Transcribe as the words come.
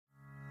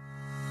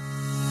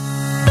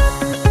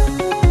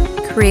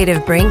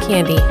Creative Brain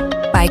Candy,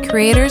 by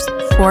creators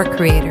for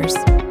creators.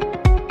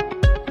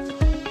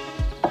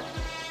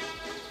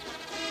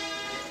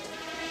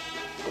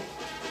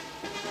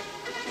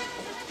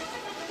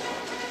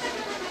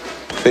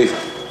 Beef.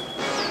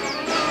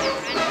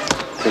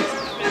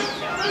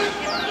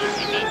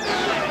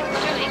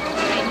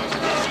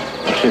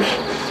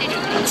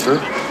 I'm through.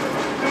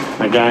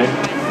 Again?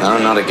 No,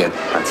 not again.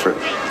 I'm through.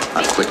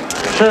 I'm quit.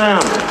 Sit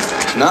down.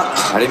 No,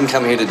 I didn't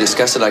come here to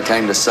discuss it. I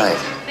came to say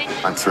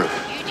I'm through.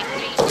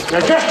 Now,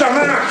 just a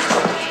minute.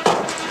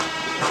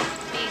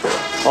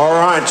 All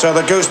right, so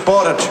the goose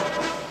bought it.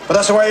 But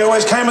that's the way you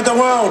always came at the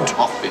world.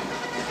 Off it.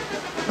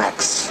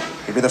 Max,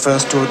 you'll be the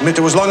first to admit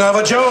it was long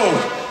overdue.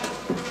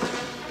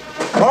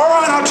 All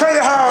right, I'll tell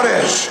you how it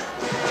is.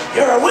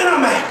 You're a winner,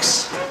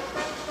 Max.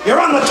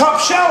 You're on the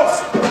top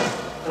shelf.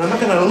 And I'm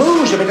not going to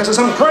lose you because of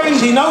some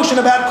crazy notion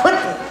about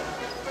quitting.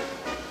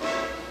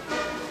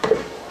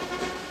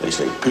 They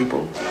say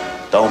people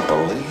don't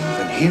believe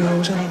in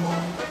heroes anymore.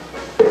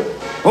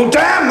 Well,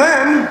 damn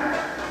them.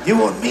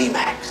 You and me,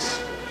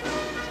 Max.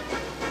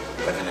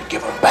 We're going to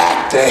give them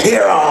back to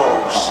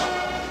heroes.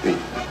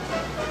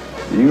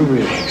 Do you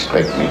really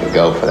expect me to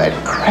go for that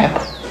crap?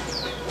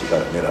 You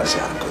got to admit I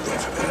sound good there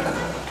for a minute.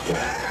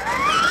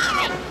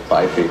 Yeah.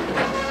 5 feet.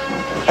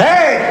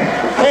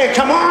 Hey,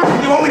 come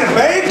on. You want me to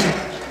beg?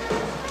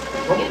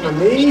 On my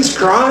knees,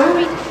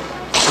 crying?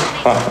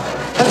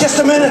 Now, just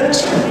a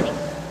minute.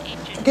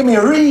 Give me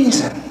a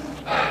reason.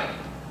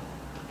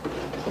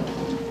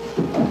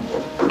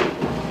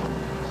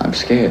 I'm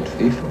scared,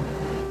 Thief.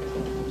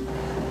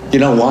 You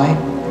know why?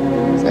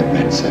 It's that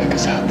red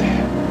circus out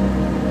there.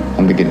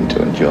 I'm beginning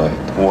to enjoy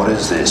it. What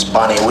is this,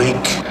 Bonnie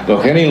Week?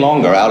 Look, any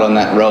longer out on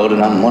that road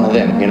and I'm one of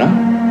them, you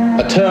know?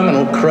 A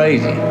terminal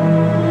crazy.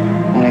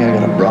 Only I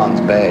got a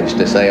bronze badge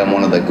to say I'm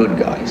one of the good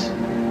guys.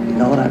 You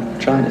know what I'm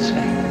trying to say?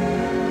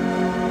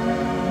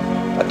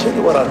 I'll tell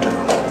you what I'll do.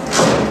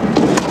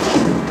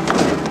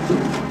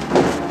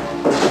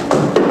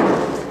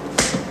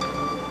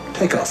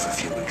 Take off for a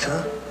few weeks,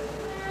 huh?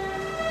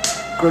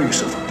 Grow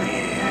yourself a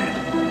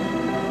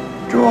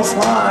beard. Draw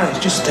flies.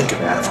 Just think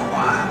about it for a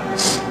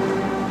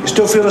while. You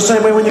still feel the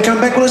same way when you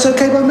come back? Well, it's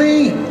okay by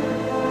me.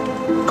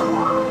 Come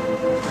on.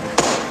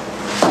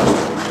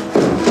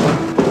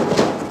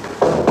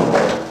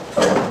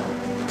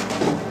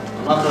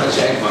 I'm not going to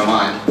change my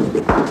mind.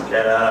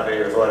 Get out of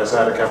here before I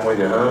decide to come with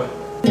you, huh?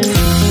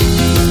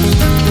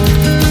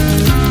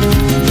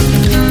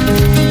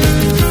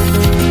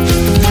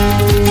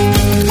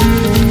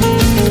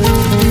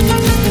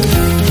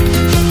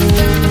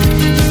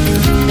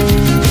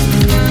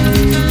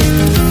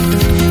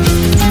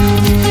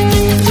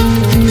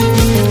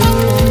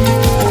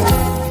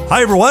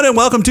 Hi, everyone, and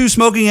welcome to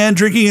Smoking and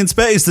Drinking in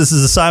Space. This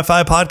is a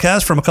sci-fi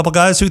podcast from a couple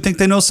guys who think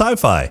they know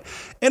sci-fi.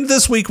 And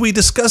this week, we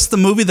discussed the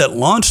movie that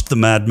launched the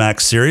Mad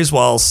Max series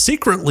while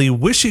secretly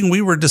wishing we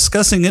were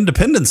discussing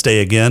Independence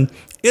Day again.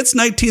 It's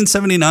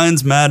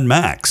 1979's Mad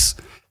Max.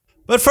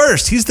 But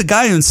first, he's the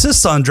guy who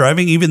insists on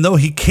driving even though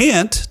he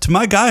can't, to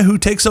my guy who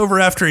takes over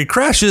after he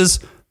crashes,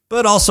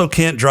 but also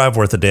can't drive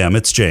worth a damn.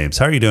 It's James.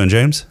 How are you doing,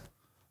 James?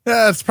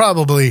 Yeah, it's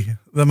probably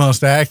the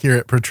most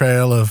accurate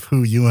portrayal of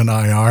who you and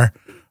I are.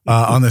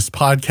 On this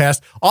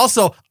podcast.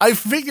 Also, I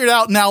figured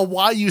out now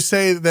why you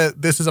say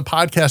that this is a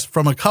podcast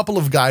from a couple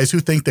of guys who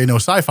think they know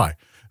sci-fi,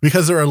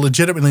 because there are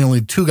legitimately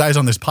only 2 guys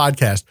on this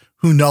podcast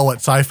who know what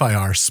sci-fi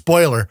are.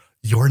 Spoiler,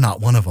 you're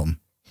not one of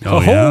them.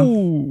 Oh,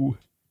 yeah.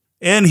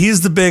 And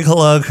he's the big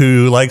hug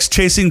who likes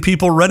chasing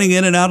people running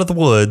in and out of the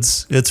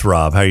woods. It's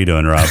Rob. How you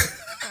doing, Rob?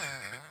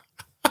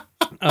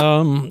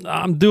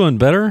 I'm doing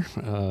better.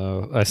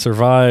 I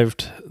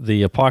survived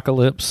the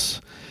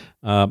apocalypse.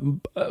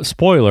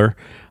 Spoiler.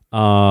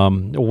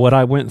 What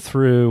I went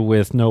through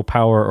with no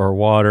power or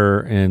water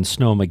and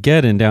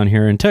Snowmageddon down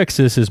here in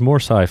Texas is more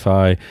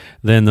sci-fi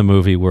than the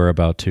movie we're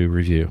about to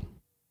review.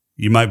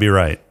 You might be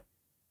right.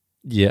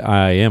 Yeah,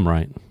 I am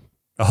right.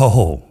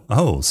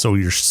 Oh, so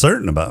you're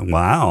certain about it.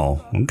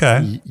 Wow.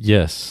 Okay.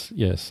 Yes.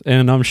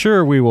 And I'm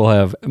sure we will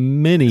have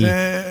many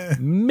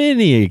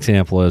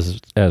examples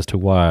as to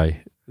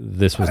why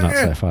this was not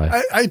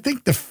sci-fi. I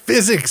think the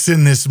physics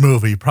in this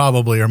movie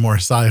probably are more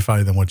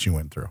sci-fi than what you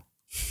went through.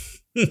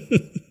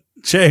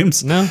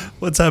 James, no.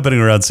 What's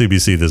happening around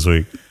CBC this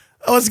week?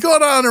 What's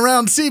going on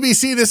around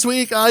CBC this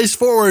week? Eyes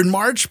Forward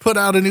March put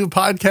out a new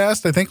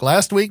podcast, I think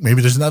last week. Maybe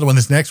there's another one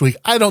this next week.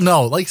 I don't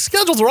know. Like,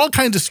 schedules are all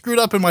kinds of screwed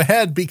up in my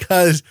head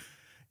because,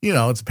 you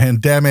know, it's a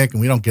pandemic and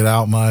we don't get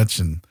out much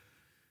and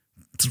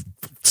it's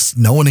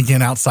snowing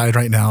again outside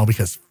right now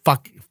because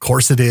of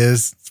course it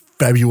is. It's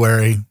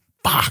February.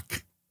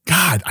 Fuck.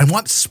 God, I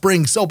want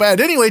spring so bad.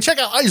 Anyway, check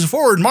out Eyes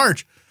Forward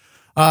March.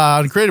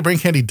 On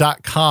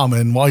creativebraincandy.com.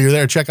 And while you're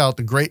there, check out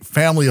the great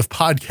family of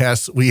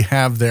podcasts we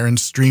have there and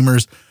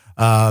streamers.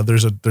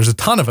 There's a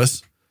ton of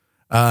us,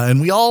 and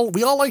we all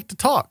like to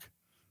talk.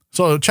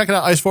 So check it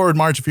out, Eyes Forward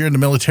March, if you're into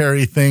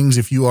military things.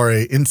 If you are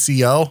a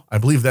NCO, I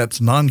believe that's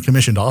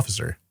non-commissioned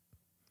officer.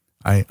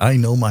 I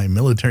know my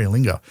military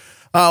lingo.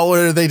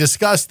 Where they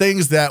discuss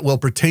things that will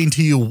pertain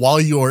to you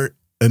while you're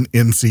an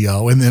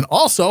NCO. And then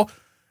also,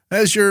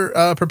 as you're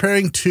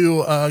preparing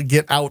to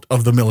get out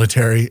of the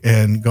military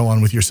and go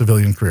on with your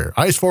civilian career.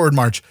 Eyes Forward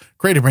March,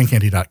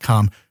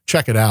 creativebraincandy.com.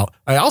 Check it out.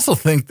 I also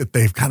think that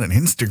they've got an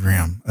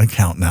Instagram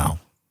account now.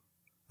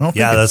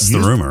 Yeah, that's the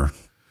rumor.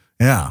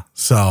 Yeah.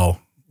 So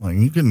like,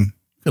 you can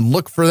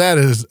look for that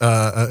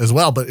as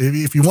well. But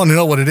if you want to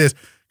know what it is,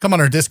 come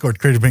on our Discord,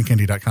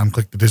 creativebraincandy.com.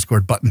 Click the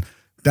Discord button.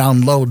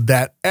 Download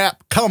that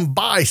app. Come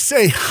by.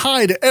 Say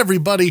hi to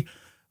everybody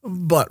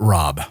but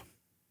Rob.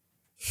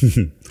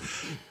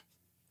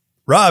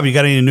 Rob, you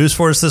got any news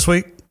for us this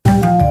week?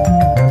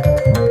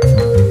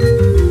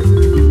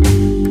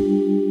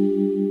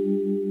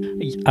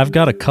 I've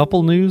got a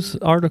couple news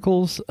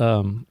articles.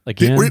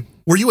 Again,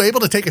 Were you able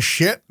to take a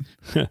shit?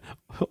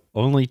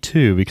 only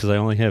two, because I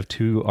only have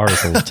two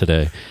articles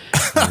today.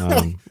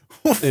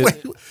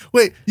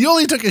 Wait, you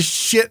only took a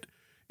shit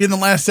in the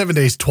last 7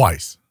 days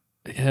twice.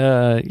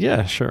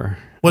 Yeah, sure.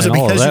 Was And it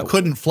all of because you that-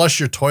 couldn't flush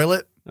your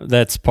toilet?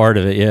 That's part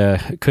of it. Yeah,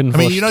 couldn't. I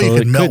mean, flush you know the you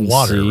toilet, can melt couldn't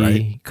water, see,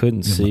 right?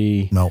 Couldn't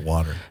see. Melt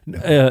water.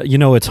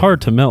 It's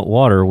hard to melt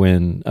water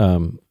when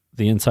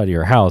the inside of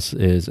your house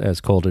is as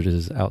cold as it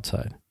is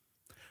outside.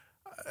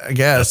 I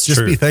guess That's just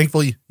true. be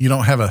thankful you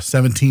don't have a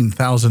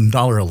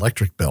 $17,000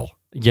 electric bill.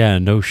 Yeah,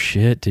 no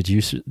shit. Did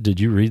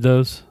you read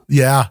those?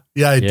 Yeah,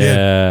 I did.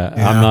 Yeah,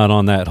 Yeah. I'm not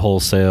on that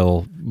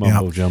wholesale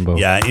mumbo jumbo.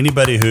 Yeah, andy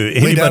down in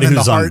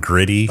who's the on heart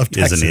gritty of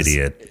is an Texas.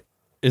 idiot.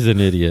 Is an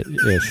idiot.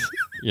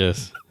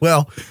 Yes.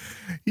 Well,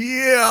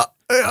 yeah.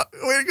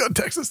 Way to go,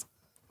 Texas.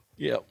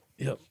 Yep.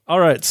 All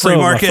right. So Free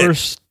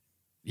market.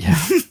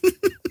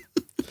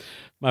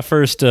 my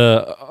first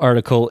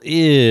article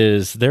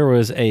is there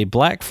was a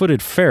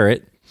black-footed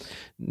ferret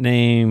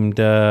named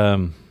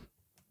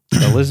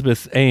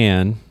Elizabeth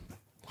Ann.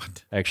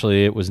 What?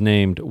 Actually, it was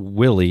named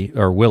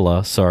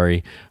Willa.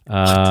 Sorry.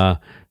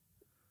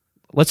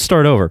 Let's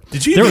start over.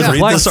 Did you There even was a read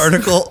black- this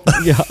article?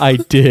 Yeah, I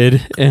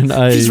did, and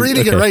He's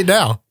reading it right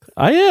now.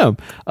 I am.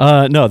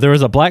 No, there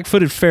was a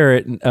black-footed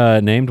ferret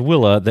named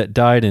Willa that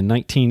died in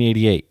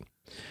 1988.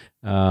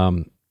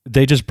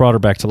 They just brought her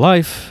back to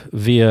life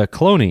via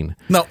cloning.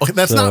 No, okay,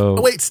 that's So-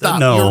 not. Wait, stop.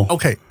 No.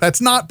 Okay,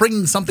 that's not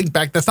bringing something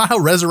back. That's not how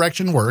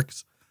resurrection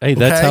works. Hey,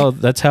 Okay.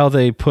 that's how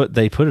they put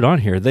it on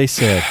here. They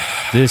said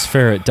this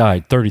ferret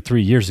died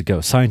 33 years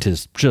ago.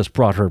 Scientists just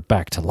brought her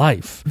back to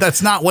life.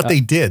 That's not what they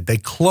did. They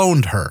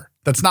cloned her.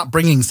 That's not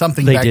bringing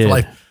something They back did. to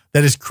life.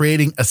 That is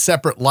creating a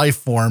separate life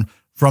form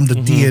from the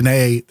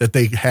DNA that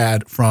they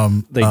had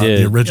from They did.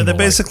 the Yeah, original. they life.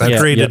 basically Yeah,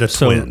 created yep, a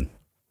so- twin.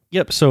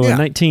 Yep. So Yeah. in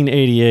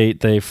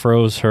 1988, they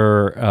froze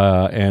her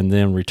and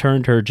then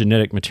returned her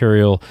genetic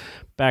material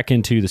back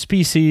into the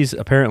species.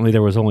 Apparently,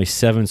 there was only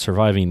 7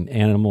 surviving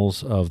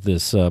animals of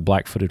this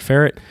black-footed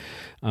ferret,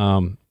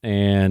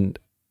 and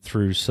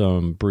through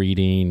some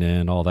breeding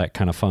and all that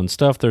kind of fun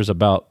stuff, there's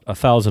about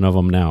 1,000 of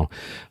them now.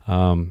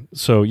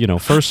 So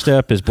first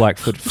step is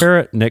black-footed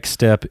ferret. Next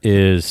step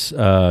is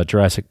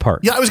Jurassic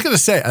Park. Yeah, I was going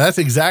to say that's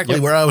exactly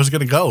Yep. where I was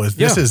going to go.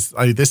 This Yeah. is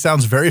this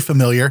sounds very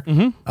familiar.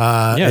 Yeah.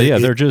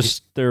 They're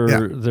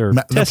They're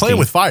testing. playing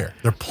with fire.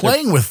 They're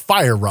playing with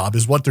fire. Rob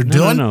is what they're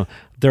doing. No.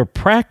 They're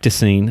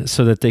practicing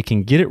so that they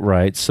can get it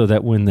right, so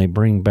that when they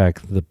bring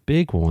back the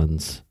big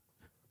ones,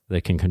 they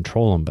can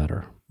control them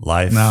better.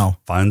 Life No.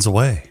 finds a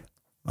way.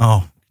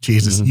 Oh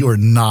Jesus, you are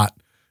not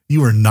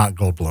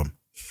Goldblum.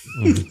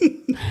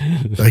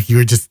 Like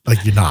you're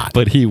not.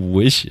 But he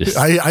wishes.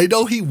 I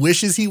know he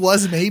wishes he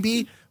was.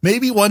 Maybe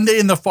one day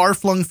in the far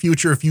flung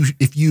future,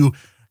 if you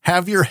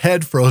have your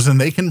head frozen,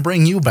 they can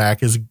bring you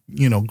back as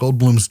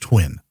Goldblum's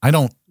twin. I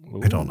don't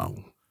know.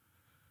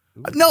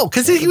 No,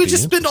 because he would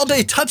just spend all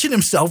day touching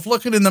himself,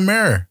 looking in the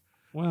mirror,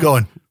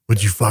 going,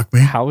 "Would you fuck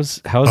me?"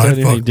 How's Oh, that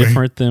any fuck me.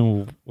 different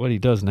than what he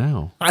does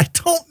now? I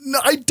don't know.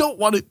 I don't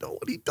want to know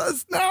what he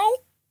does now.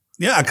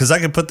 Yeah, because I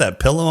could put that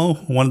pillow,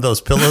 one of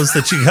those pillows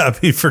that you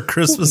got me for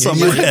Christmas on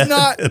my You head.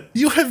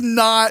 have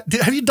not.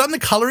 Have you done the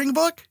coloring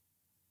book?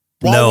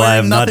 While No, I wearing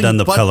have not nothing done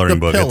the but coloring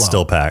book. pillow. It's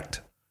still packed.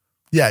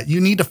 Yeah,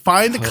 you need to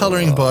find the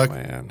coloring book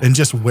man. and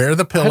just wear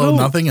the pillow, don't-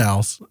 nothing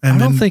else. And I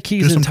don't then think do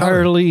he's some coloring.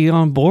 entirely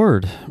on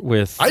board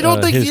with. I don't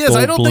think his he is.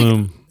 I don't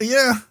Goldblum. think.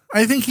 Yeah,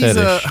 I think he's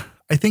fetish.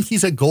 I think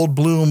he's a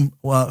Goldblum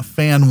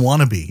fan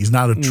wannabe. He's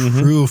not a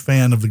true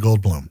fan of the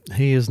Goldblum.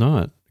 He is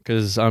not,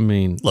 because I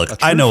mean, Look, a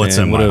I true know what's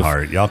fan in my would've-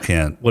 heart. Y'all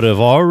can't. Would have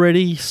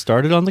already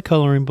started on the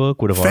coloring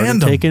book. Would have already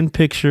Fandom. taken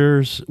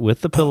pictures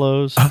with the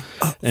pillows.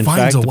 In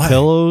finds fact, a way.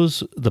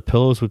 the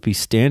pillows would be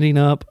standing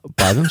up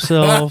by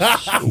themselves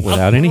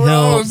without any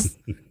help.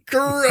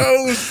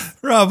 Gross.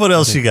 Rob, what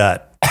else you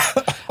got?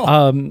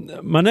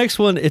 My next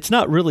one, it's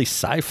not really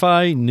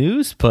sci-fi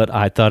news, but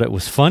I thought it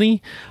was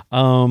funny.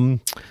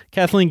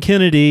 Kathleen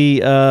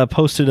Kennedy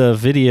posted a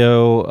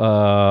video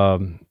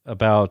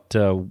about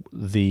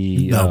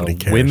the Nobody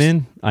cares.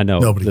 women. I know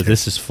Nobody that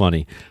cares. this is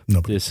funny.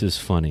 Nobody. This is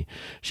funny.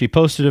 She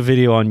posted a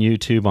video on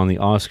YouTube, on the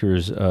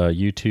Oscars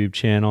YouTube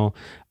channel,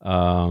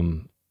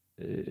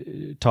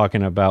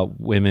 talking about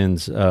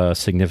women's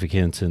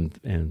significance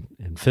in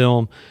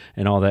film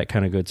and all that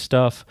kind of good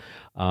stuff.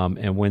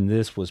 And when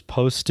this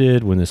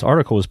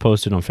article was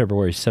posted on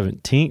February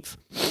 17th,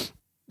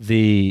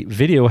 the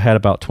video had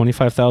about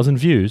 25,000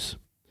 views.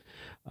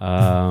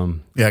 Yeah,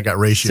 I got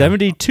ratio.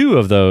 72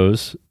 of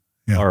those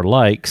Yeah. are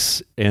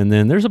likes, and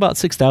then there's about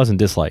 6,000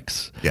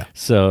 dislikes. Yeah.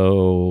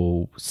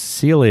 So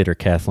see you later,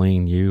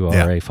 Kathleen. You are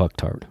Yeah. a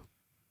fucktard.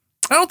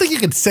 I don't think you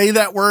can say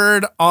that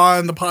word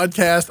on the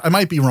podcast. I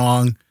might be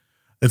wrong.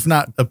 It's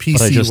not a PC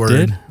But I just word.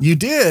 did? You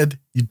did.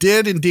 You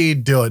did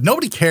indeed do it.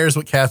 Nobody cares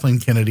what Kathleen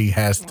Kennedy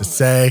has to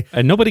say.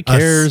 And nobody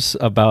cares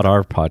about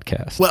our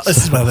podcast. Well,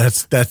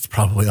 that's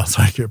probably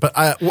also accurate. But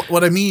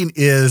what I mean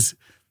is,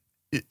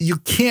 you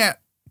can't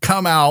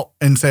come out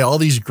and say all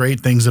these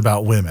great things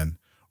about women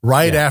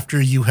right after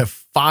you have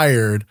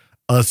fired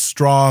a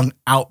strong,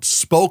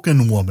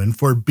 outspoken woman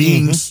for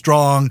being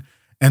strong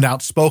and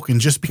outspoken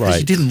just because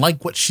you didn't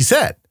like what she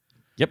said.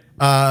 Yep.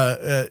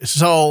 But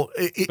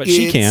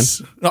she can.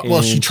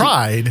 Well, she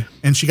tried,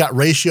 and she got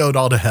ratioed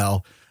all to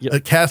hell.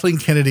 Yep. Kathleen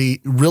Kennedy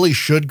really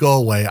should go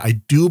away.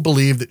 I do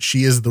believe that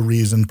she is the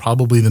reason,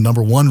 probably the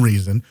number one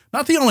reason,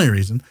 not the only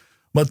reason,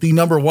 but the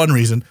number one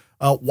reason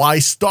why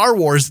Star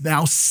Wars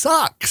now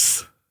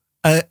sucks.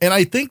 And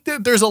I think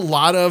that there's a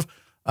lot of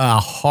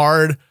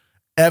hard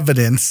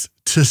evidence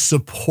to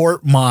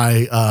support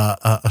my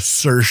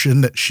assertion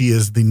that she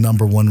is the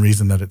number one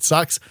reason that it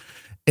sucks.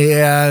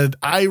 And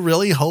I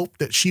really hope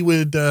that she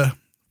would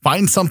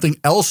find something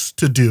else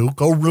to do,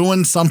 go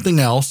ruin something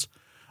else.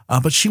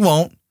 But she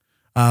won't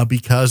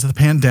because of the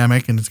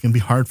pandemic, and it's going to be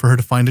hard for her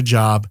to find a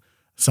job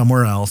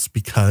somewhere else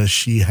because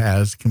she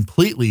has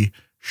completely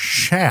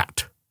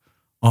shat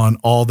on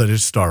all that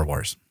is Star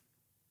Wars.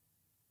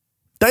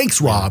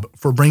 Thanks, Rob,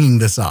 for bringing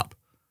this up.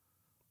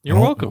 You're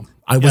welcome.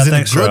 I was in a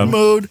thanks, good Rob.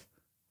 mood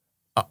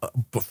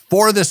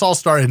before this all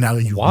started. Now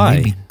you Why?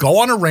 made me go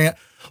on a rant.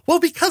 Well,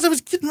 because I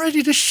was getting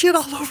ready to shit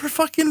all over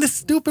fucking this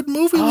stupid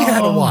movie we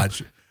had to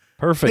watch.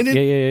 Perfect. And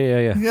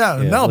it-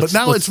 Yeah. No, but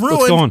now it's ruined.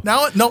 Let's go on.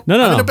 Now, no, No.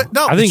 I'm in a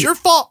I it's think- your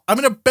fault. I'm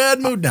in a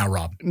bad mood now,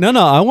 Rob. No.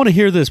 I want to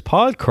hear this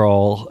pod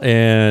crawl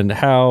and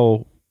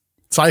how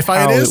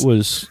Sci-fi it is. it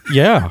was.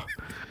 Yeah. Oh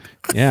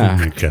Yeah.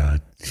 my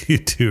God. You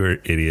two are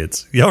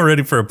idiots. Y'all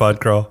ready for a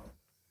pod crawl?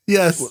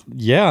 Yes.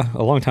 Yeah.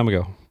 A long time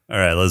ago. All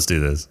right, let's do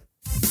this.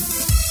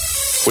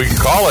 We can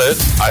call it,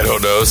 I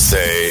don't know,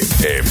 say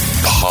a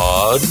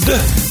pod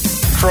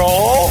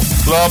crawl?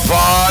 The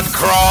pod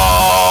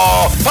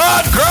crawl!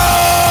 Pod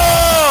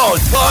crawl!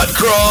 Pod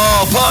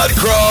crawl! Pod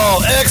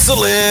crawl!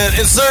 Excellent!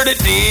 Insert it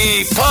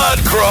deep! Pod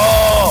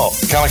crawl!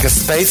 Kind of like a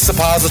space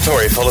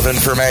suppository full of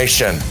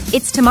information.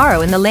 It's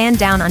tomorrow and the land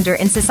down under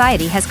and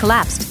society has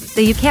collapsed,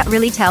 though you can't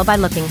really tell by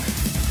looking.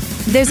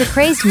 There's a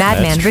crazed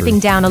madman That's true. ripping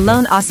down a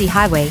lone Aussie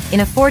highway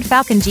in a Ford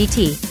Falcon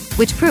GT,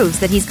 which proves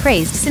that he's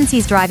crazed since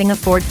he's driving a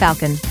Ford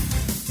Falcon.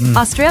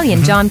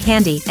 Australian John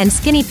Candy and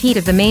Skinny Pete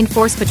of the Main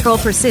Force Patrol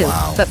pursue,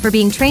 but for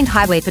being trained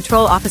highway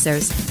patrol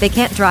officers, they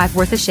can't drive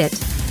worth a shit.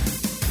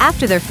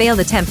 After their failed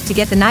attempt to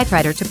get the Knight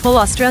Rider to pull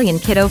Australian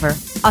kid over,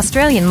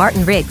 Australian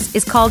Martin Riggs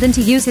is called in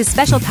to use his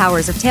special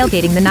powers of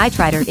tailgating the Knight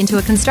Rider into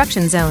a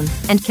construction zone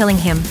and killing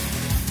him.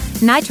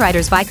 Knight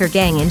Rider's biker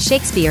gang in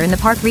Shakespeare in the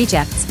Park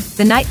Rejects,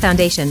 the Knight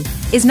Foundation,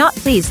 is not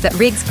pleased that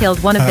Riggs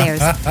killed one of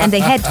theirs, and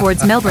they head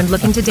towards Melbourne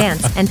looking to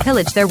dance and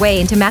pillage their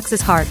way into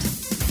Max's heart.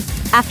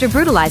 After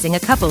brutalizing a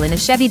couple in a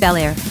Chevy Bel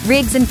Air,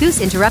 Riggs and Goose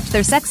interrupt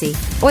their sexy,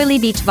 oily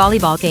beach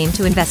volleyball game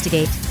to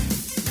investigate.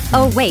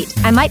 Oh wait,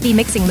 I might be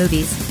mixing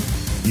movies.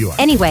 You are.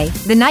 Anyway,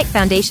 the Knight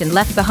Foundation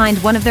left behind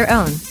one of their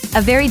own,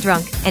 a very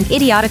drunk and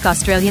idiotic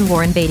Australian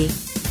Warren Beatty.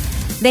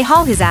 They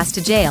haul his ass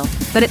to jail,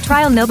 but at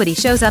trial nobody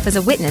shows up as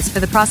a witness for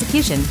the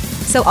prosecution,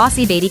 so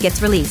Aussie Beatty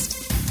gets released.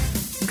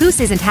 Goose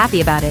isn't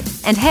happy about it,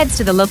 and heads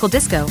to the local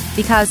disco,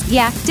 because,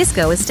 yeah,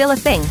 disco is still a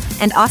thing,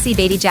 and Aussie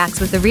Beatty jacks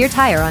with the rear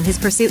tire on his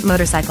Pursuit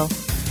motorcycle.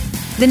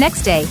 The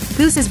next day,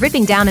 Goose is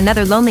ripping down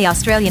another lonely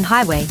Australian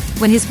highway,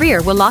 when his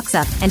rear wheel locks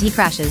up and he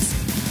crashes.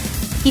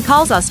 He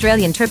calls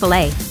Australian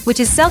AAA, which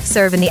is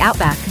self-serve in the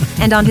outback,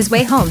 and on his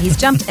way home he's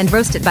jumped and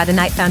roasted by the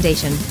Knight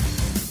Foundation.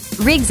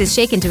 Riggs is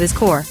shaken to his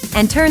core,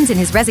 and turns in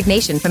his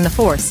resignation from the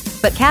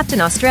force, but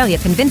Captain Australia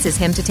convinces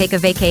him to take a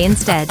vacay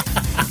instead.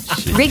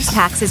 Riggs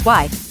packs his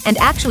wife, and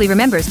actually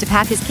remembers to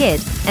pack his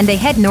kid, and they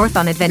head north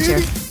on adventure.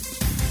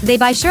 They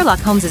buy Sherlock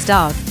Holmes's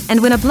dog,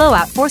 and when a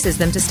blowout forces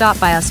them to stop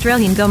by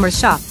Australian Gomer's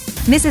shop,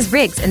 Mrs.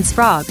 Riggs and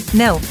Sprague,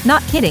 no,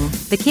 not kidding,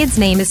 the kid's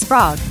name is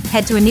Sprague,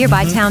 head to a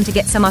nearby town to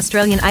get some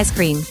Australian ice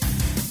cream.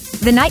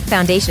 The Knight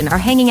Foundation are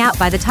hanging out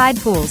by the tide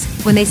pools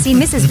when they see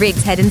Mrs.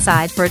 Riggs head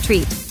inside for a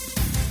treat.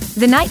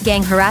 The Knight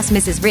gang harass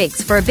Mrs.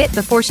 Riggs for a bit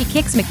before she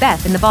kicks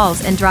Macbeth in the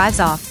balls and drives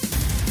off.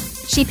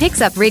 She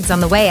picks up Riggs on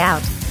the way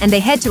out, and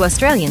they head to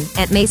Australian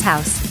Aunt May's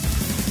house.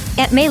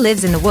 Aunt May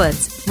lives in the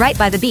woods, right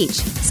by the beach,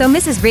 so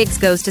Mrs. Riggs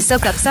goes to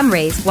soak up some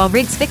rays while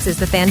Riggs fixes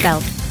the fan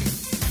belt.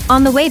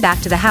 On the way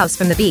back to the house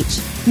from the beach,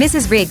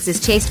 Mrs. Riggs is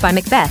chased by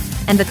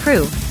Macbeth and the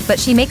crew, but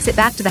she makes it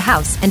back to the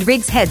house and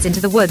Riggs heads into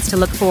the woods to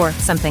look for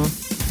something.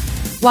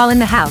 While in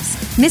the house,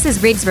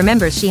 Mrs. Riggs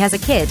remembers she has a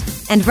kid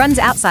and runs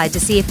outside to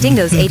see if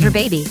dingoes ate her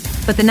baby,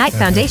 but the Knight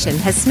Foundation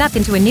has snuck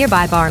into a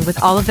nearby barn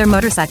with all of their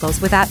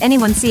motorcycles without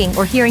anyone seeing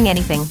or hearing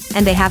anything,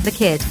 and they have the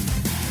kid.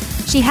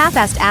 She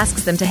half-assed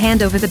asks them to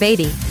hand over the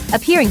baby,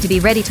 appearing to be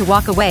ready to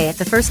walk away at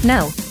the first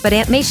no, but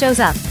Aunt May shows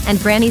up, and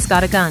Granny's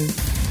got a gun.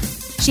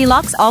 She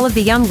locks all of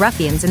the young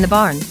ruffians in the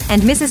barn,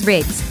 and Mrs.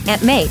 Riggs,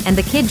 Aunt May, and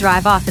the kid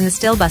drive off in the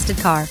still-busted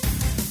car.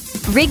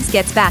 Riggs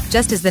gets back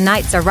just as the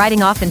Knights are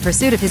riding off in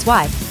pursuit of his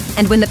wife,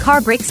 and when the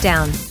car breaks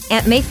down,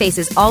 Aunt May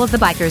faces all of the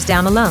bikers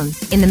down alone,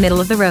 in the middle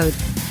of the road.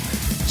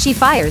 She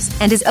fires,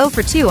 and is 0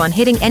 for 2 on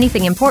hitting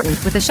anything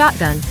important with a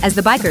shotgun, as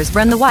the bikers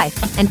run the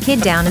wife and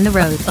kid down in the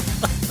road.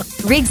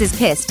 Riggs is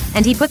pissed,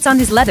 and he puts on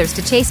his leathers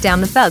to chase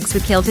down the thugs who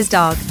killed his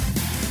dog.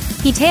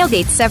 He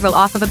tailgates several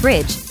off of a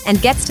bridge,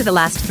 and gets to the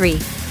last 3.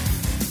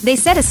 They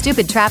set a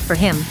stupid trap for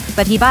him,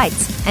 but he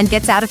bites, and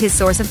gets out of his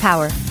source of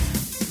power.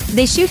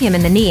 They shoot him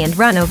in the knee and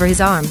run over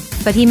his arm,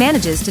 but he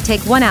manages to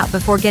take one out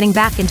before getting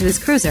back into his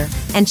cruiser,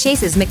 and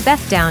chases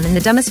Macbeth down in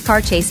the dumbest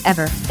car chase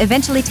ever,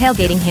 eventually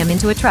tailgating him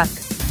into a truck.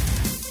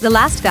 The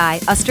last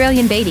guy,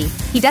 Australian Beatty,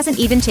 he doesn't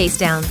even chase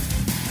down.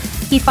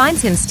 He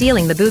finds him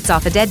stealing the boots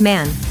off a dead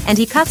man, and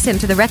he cuffs him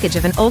to the wreckage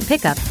of an old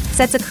pickup,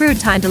 sets a crude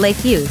time delay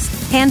fuse,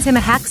 hands him a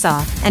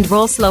hacksaw, and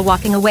rolls slow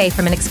walking away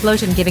from an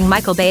explosion, giving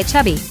Michael Bay a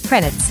chubby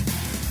credits.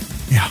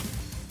 Yeah.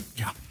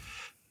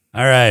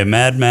 All right,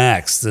 Mad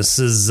Max. This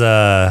is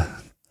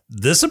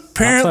this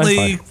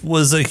apparently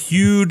was a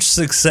huge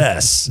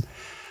success.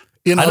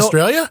 In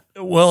Australia?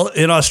 Well,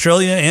 in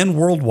Australia and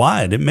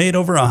worldwide. It made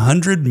over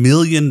 $100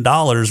 million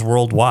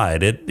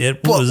worldwide. It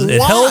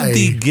held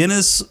the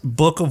Guinness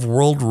Book of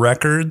World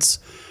Records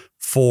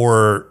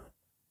for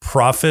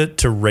profit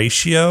to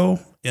ratio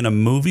in a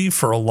movie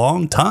for a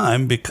long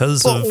time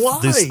because of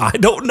this. I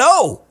don't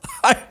know.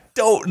 I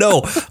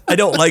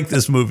don't like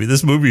this movie.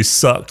 This movie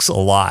sucks a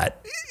lot.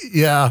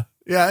 Yeah,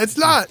 it's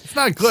not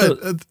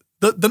good.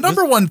 So, the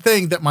number one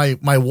thing that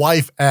my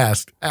wife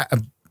asked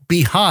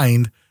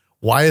behind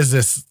why is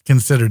this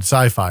considered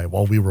sci-fi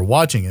while we were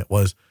watching it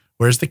was,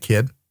 where's the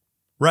kid?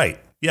 Right.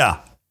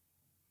 Yeah.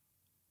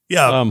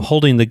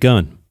 Holding the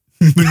gun.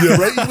 Yeah,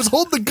 right. He was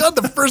holding the gun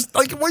the first.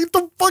 Like, what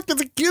the fuck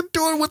is a kid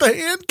doing with a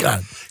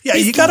handgun? Yeah,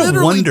 you gotta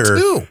wonder.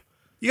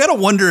 You gotta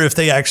wonder if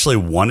they actually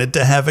wanted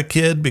to have a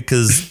kid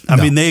because I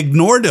mean they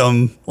ignored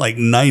him like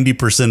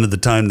 90% of the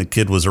time the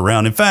kid was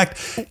around. In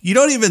fact, you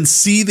don't even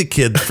see the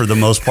kid for the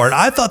most part.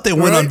 I thought they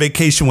went on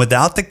vacation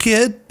without the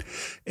kid,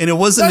 and it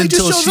wasn't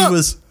until she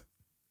was.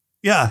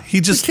 Yeah, he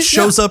just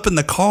shows up in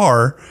the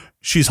car.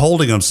 She's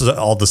holding him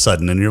all of a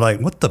sudden, and you're like,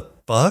 "What the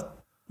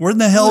fuck? Where in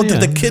the hell did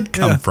the kid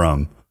come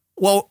from?"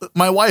 Well,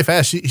 my wife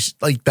asked. She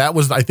like that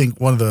was I think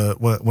one of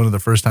the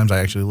first times I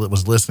actually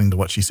was listening to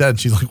what she said.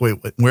 She's like, "Wait,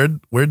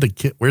 where's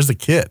the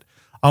kid?"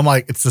 I'm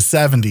like, "It's the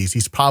 70s.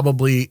 He's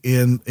probably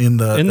in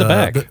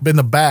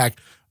the back,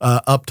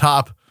 up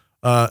top,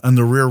 in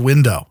the rear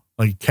window."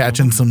 Like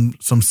catching some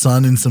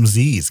sun and some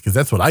Z's, because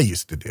that's what I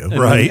used to do.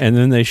 And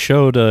then they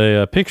showed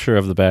a picture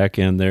of the back,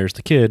 and there's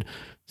the kid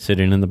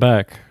sitting in the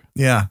back.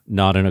 Yeah.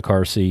 Not in a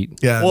car seat.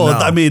 Yeah. Well,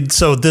 I mean,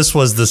 so this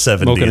was the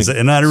 70s.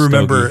 And I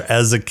remember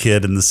as a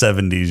kid in the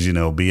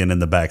 70s, being in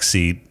the back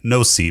seat, no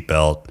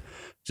seatbelt,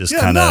 just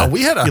kind of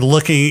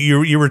looking,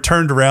 you were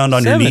turned around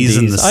on 70s, your knees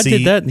in the seat. I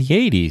did that in the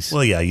 80s.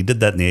 Well, yeah, you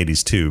did that in the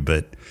 80s too,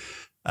 but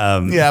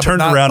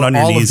turned around on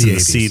your knees in the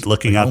seat,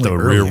 looking out the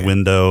rear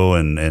window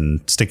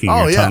and sticking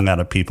your tongue out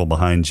of people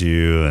behind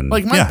you. And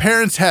like my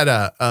parents had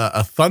a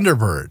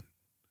Thunderbird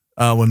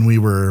when we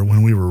were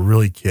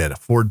really kid, a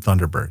Ford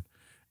Thunderbird,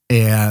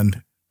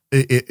 and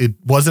it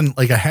wasn't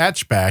like a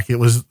hatchback. It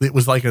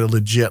was like a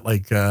legit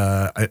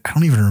I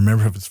don't even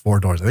remember if it's 4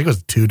 doors. I think it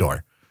was a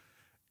 2-door,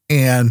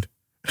 and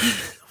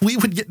we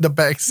would get in the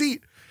back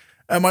seat.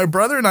 And my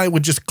brother and I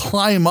would just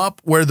climb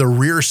up where the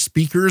rear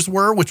speakers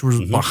were, which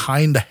was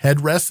behind the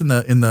headrest in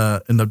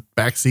the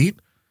back seat.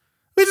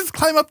 We just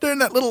climb up there in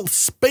that little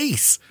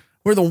space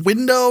where the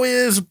window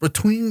is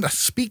between the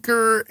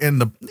speaker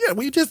and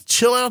we just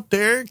chill out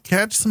there,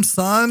 catch some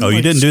sun. Oh,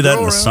 you didn't do that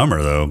in the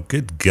summer though.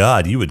 Good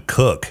God, you would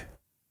cook.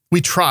 We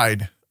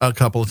tried a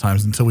couple of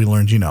times until we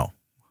learned,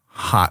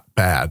 hot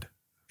bad.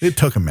 It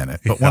took a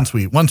minute, but once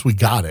we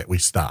got it, we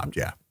stopped.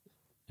 Yeah.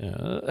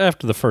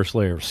 After the first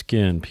layer of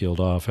skin peeled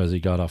off as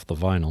he got off the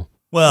vinyl.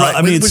 Well,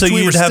 I mean, so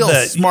you would have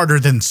that smarter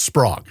than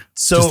Sprague.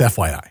 So just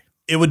FYI,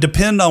 it would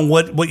depend on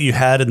what you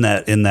had in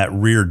that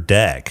rear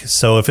deck.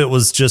 So if it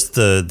was just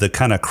the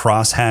kind of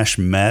crosshatch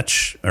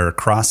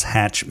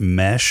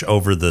mesh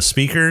over the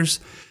speakers,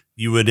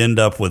 you would end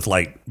up with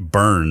like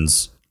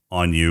burns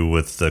on you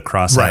with the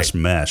crosshatch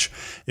mesh.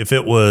 If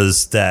it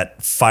was that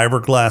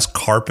fiberglass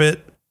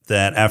carpet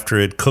that after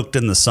it cooked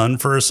in the sun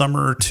for a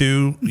summer or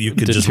two, you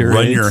could just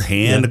run your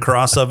hand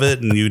across of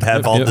it and you'd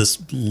have all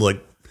this like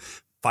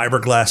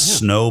fiberglass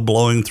snow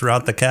blowing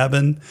throughout the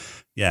cabin.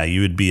 Yeah,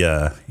 you'd be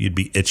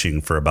itching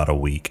for about a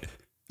week.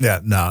 Yeah,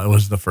 no, it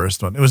was the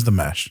first one. It was the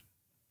mesh.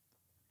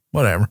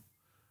 Whatever.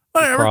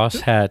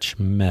 Crosshatch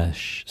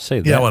mesh. Say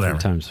that 3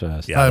 times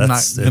fast. Yeah, I'm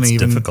not going to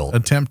even difficult.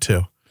 attempt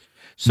to.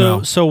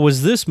 So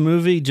was this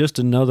movie just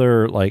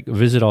another like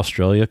Visit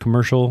Australia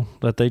commercial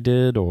that they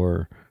did,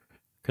 or?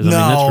 Because I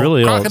mean, that's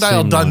really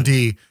Crocodile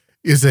Dundee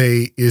is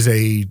a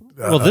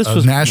this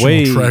was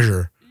national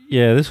treasure.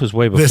 Yeah, this was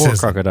way before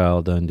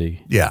Crocodile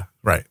Dundee. Yeah,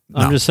 Right.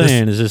 I'm just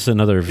saying, is this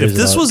another visit? If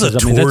this was a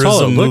 'Cause, I mean, that's all it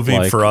tourism looked movie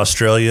like. for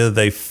Australia,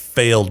 they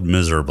failed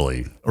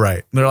miserably.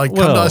 Right. They're like, come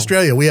Well- to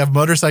Australia. We have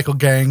motorcycle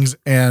gangs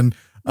and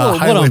Well, what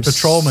highway I'm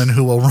patrolmen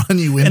who will run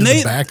you into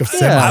the back of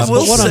semis. Yeah, I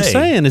will but what I'm say-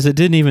 saying is it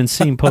didn't even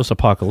seem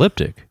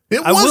post-apocalyptic.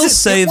 I will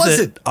say it that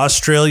wasn't.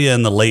 Australia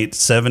in the late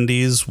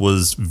 70s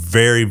was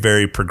very,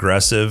 very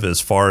progressive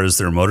as far as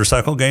their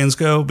motorcycle gangs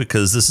go,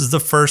 because this is the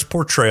first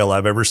portrayal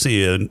I've ever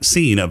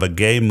seen of a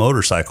gay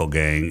motorcycle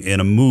gang in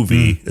a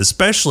movie,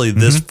 especially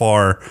this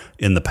far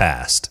in the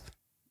past.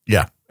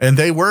 Yeah. And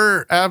they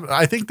were,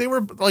 I think they were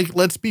like,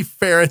 let's be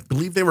fair. I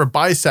believe they were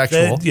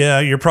bisexual.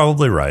 Yeah, you're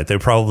probably right. They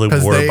probably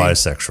 'Cause were they-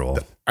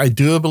 bisexual. I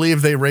do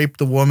believe they raped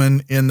the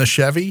woman in the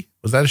Chevy.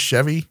 Was that a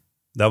Chevy?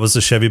 That was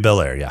the Chevy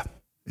Bel Air, yeah.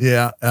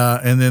 Yeah.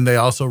 And then they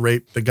also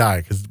raped the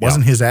guy because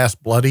wasn't his ass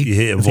bloody?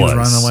 It as was. he was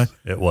running away.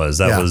 It was.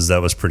 Yeah.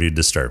 That was pretty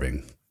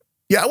disturbing.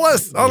 Yeah, it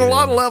was on a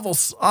lot of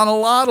levels. On a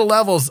lot of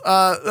levels.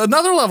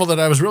 Another level that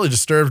I was really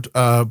disturbed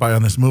by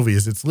on this movie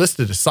is it's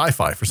listed as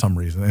sci-fi for some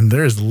reason, and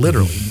there is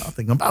literally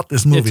nothing about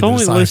this movie. It's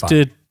only that is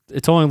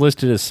sci-fi.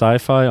 listed as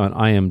sci-fi on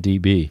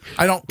IMDb.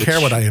 I don't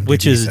care what IMDb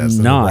which is says.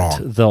 They're not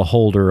wrong. the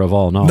holder of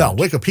all knowledge. No,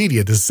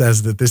 Wikipedia just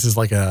says that this is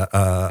like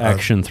a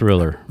Action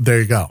thriller. there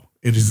you go.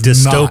 It is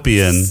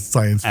Dystopian not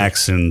science fiction.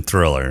 action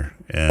thriller.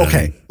 And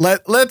Okay,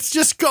 let's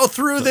just go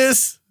through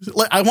this.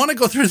 I want to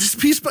go through this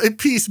piece by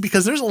piece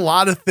because there's a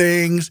lot of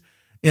things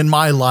in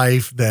my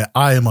life that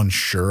I am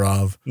unsure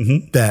of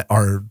that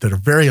are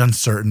very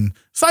uncertain.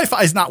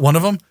 Sci-fi is not one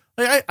of them.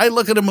 Like I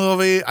look at a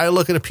movie, I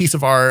look at a piece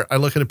of art, I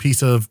look at a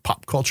piece of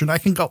pop culture, and I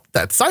can go,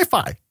 that's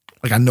sci-fi.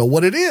 Like I know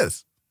what it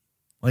is.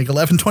 Like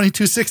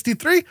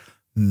 11/22/63,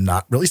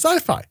 not really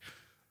sci-fi.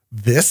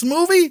 This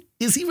movie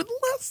is even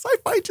less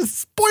sci-fi. Just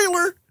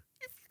spoiler,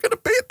 if you're gonna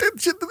pay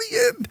attention to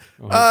the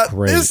end.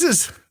 Great. This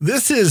is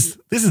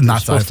You're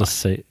not supposed sci-fi. to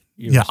say.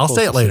 you're Yeah, I'll supposed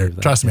say to it later. save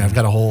that. Trust me, I've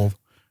got a whole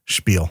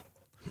spiel.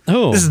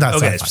 Oh, This is not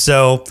Okay, sci-fi.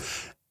 so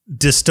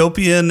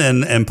dystopian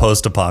and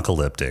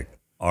post-apocalyptic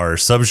are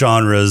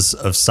subgenres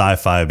of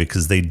sci-fi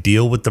because they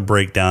deal with the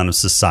breakdown of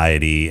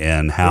society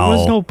and there how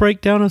was no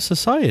breakdown of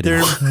society.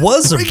 there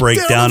was a Breakdown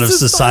breakdown of of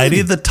society.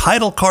 society. The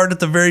title card at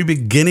the very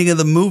beginning of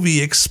the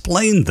movie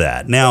explained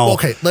that. Now,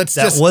 Okay, let's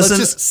that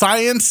just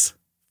science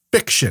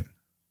fiction.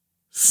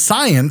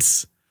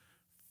 Science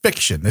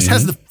fiction. This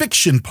has the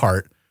fiction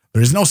part.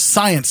 There is no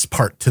science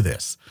part to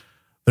this.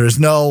 There's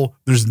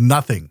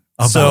nothing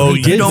about so it.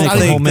 you did don't make a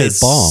think homemade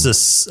that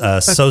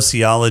bomb.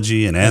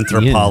 sociology and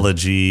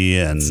anthropology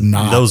and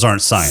not. those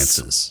aren't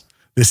sciences?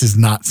 This is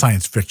not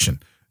science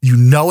fiction. You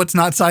know it's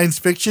not science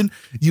fiction.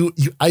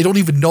 I don't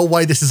even know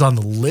why this is on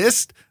the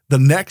list. The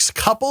next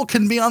couple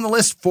can be on the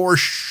list for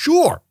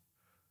sure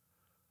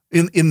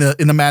in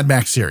the Mad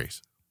Max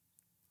series.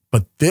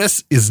 But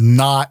this is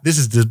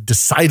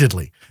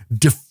decidedly,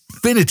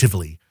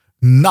 definitively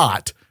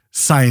not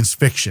science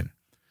fiction.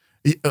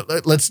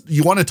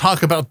 You want to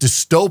talk about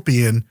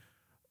dystopian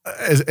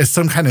as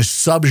some kind of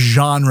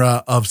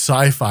subgenre of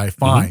sci-fi,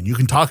 fine. You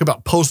can talk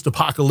about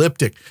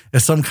post-apocalyptic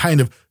as some kind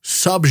of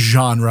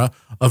subgenre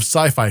of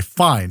sci-fi,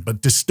 fine.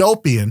 But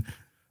dystopian,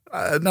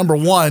 number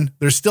one,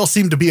 there still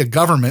seemed to be a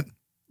government.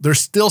 There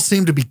still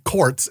seemed to be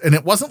courts. And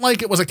it wasn't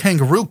like it was a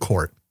kangaroo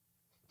court.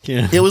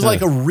 Yeah. It was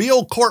like a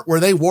real court where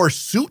they wore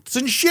suits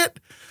and shit.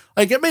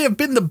 Like it may have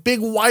been the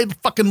big wide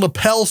fucking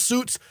lapel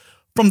suits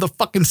from the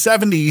fucking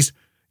 70s,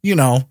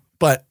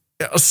 but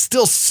it was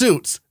still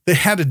suits. They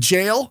had a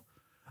jail.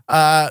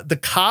 The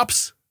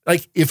cops,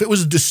 like if it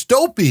was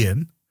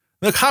dystopian,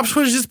 the cops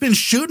would have just been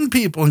shooting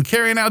people and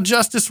carrying out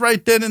justice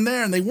right then and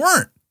there, and they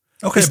weren't.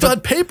 Okay, They still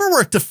had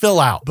paperwork to fill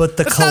out. But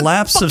the That's not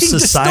collapse of fucking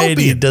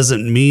society dystopian.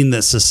 doesn't mean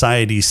that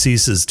society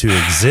ceases to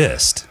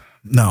exist.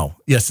 No.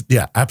 Yes.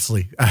 Yeah.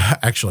 Absolutely.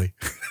 Actually.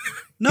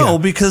 No,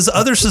 because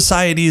other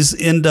societies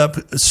end up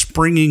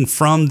springing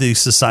from the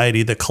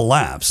society that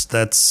collapsed.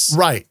 That's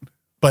Right.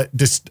 But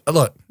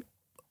look,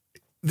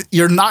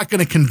 you're not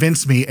going to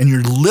convince me, and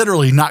you're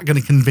literally not going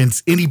to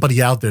convince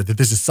anybody out there that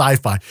this is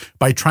sci-fi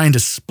by trying to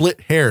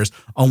split hairs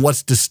on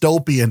what's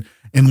dystopian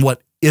and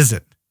what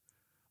isn't.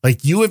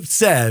 Like you have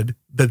said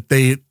that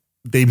they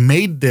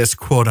made this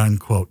quote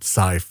unquote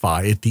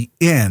sci-fi at the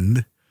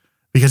end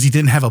because he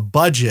didn't have a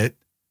budget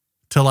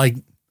to like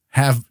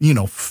have,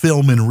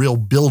 film in real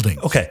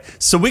buildings. okay.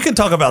 So we can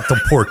talk about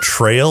the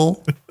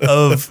portrayal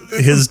of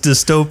his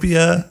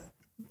dystopia.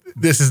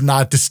 This is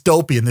not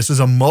dystopian. This is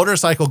a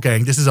motorcycle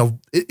gang.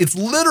 It's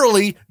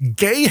literally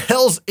gay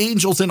Hells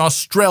Angels in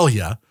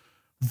Australia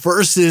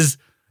versus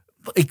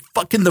like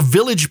fucking the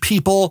village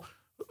people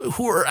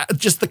who are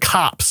just the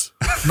cops,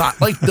 not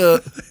like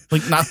the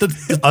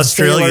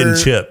Australian sailor-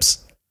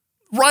 chips.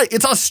 Right.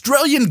 It's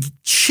Australian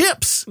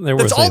chips. There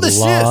was That's all a this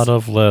lot is.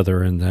 of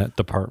leather in that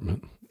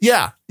department.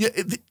 Yeah.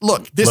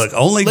 Look, this Look,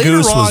 only later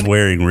Goose was on-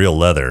 wearing real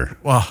leather.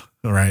 Well,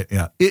 all right,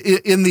 yeah.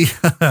 In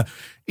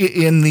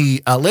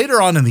the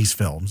later on in these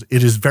films,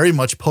 it is very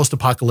much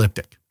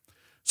post-apocalyptic.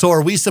 So,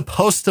 are we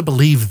supposed to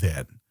believe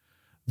then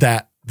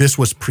that this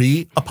was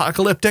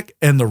pre-apocalyptic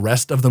and the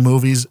rest of the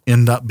movies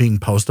end up being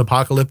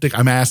post-apocalyptic?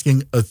 I'm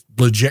asking a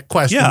legit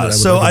question. Yeah,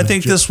 so I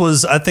think this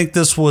was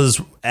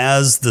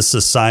as the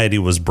society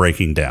was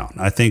breaking down.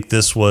 I think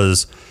this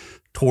was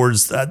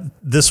towards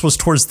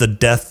the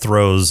death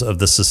throes of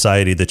the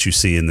society that you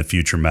see in the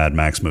future Mad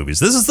Max movies.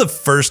 This is the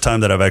first time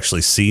that I've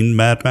actually seen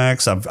Mad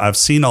Max. I've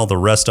seen all the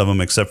rest of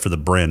them except for the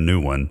brand new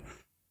one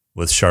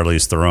with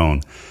Charlize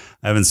Theron.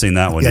 I haven't seen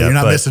that one yet. You're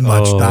not missing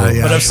much. but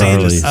I've seen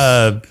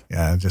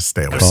just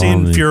stay away. I've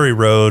seen Fury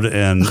Road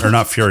or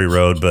not Fury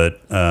Road,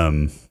 but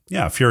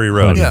Fury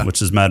Road,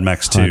 which is Mad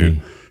Max 2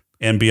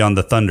 and Beyond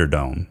the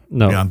Thunderdome.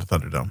 No, Beyond the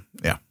Thunderdome.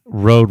 Yeah.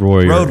 Road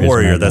Warrior. Road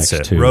Warrior, Mad that's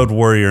Max it. 2. Road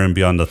Warrior and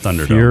Beyond the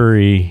Thunderdome.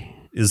 Fury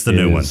is the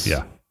new one.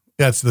 Yeah.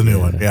 That's the new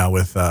one. Yeah,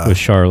 with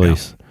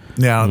Charlize.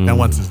 Yeah, that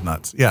one's is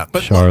nuts. Yeah,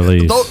 but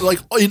Charlize. like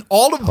in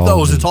all of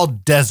those, it's all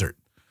desert.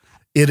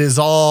 It is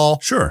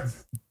all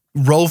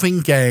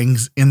roving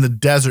gangs in the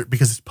desert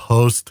because it's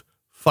post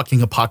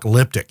fucking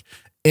apocalyptic.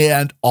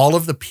 And all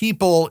of the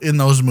people in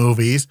those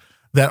movies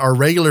that are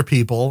regular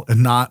people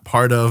and not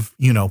part of,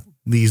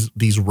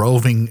 these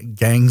roving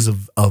gangs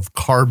of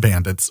car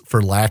bandits,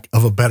 for lack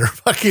of a better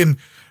fucking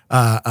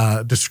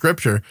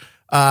descriptor,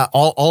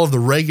 all of the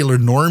regular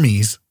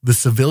normies, the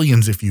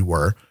civilians, if you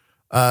were,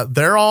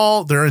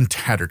 they're in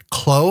tattered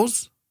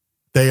clothes.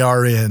 They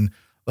are in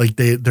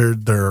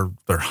they're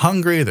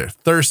hungry, they're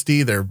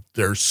thirsty,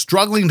 they're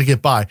struggling to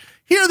get by.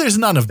 Here, there's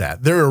none of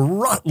that. There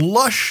are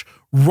lush,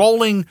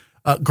 rolling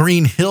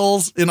green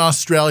hills in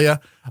Australia,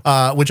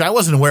 which I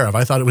wasn't aware of.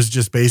 I thought it was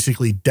just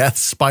basically death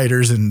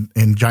spiders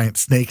and giant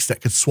snakes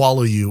that could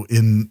swallow you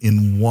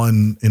in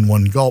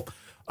one gulp.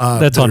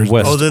 That's on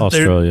West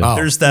Australia.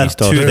 There's that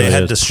too. They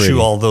had to shoo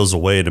all those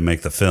away to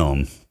make the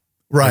film.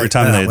 Right.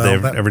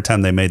 Every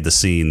time they made the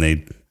scene,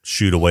 they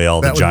shoot away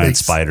all the giant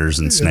spiders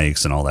and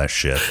snakes and all that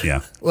shit.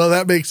 Yeah. Well,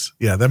 that makes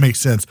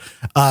sense.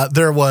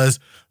 There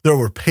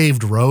were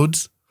paved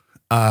roads,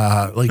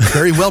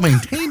 very well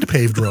maintained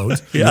paved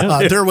roads.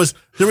 Yeah. There was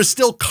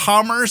still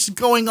commerce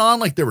going on.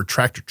 Like there were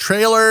tractor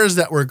trailers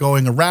that were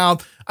going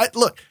around.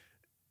 Look,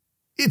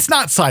 it's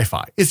not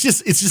sci-fi. It's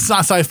just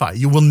not sci-fi.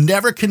 You will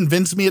never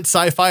convince me it's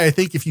sci-fi. I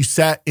think if you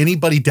sat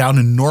anybody down,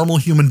 a normal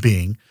human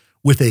being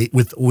with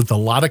a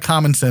lot of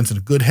common sense and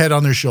a good head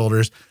on their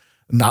shoulders,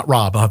 not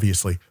Rob,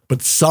 obviously,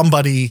 but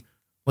somebody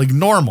like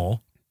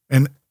normal,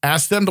 and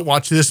ask them to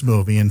watch this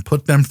movie and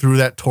put them through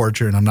that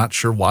torture. And I'm not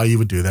sure why you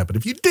would do that, but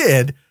if you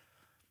did,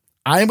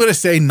 I'm going to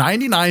say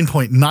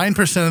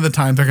 99.9% of the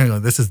time they're going to go,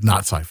 this is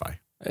not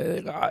sci-fi.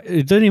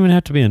 It doesn't even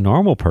have to be a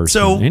normal person.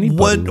 So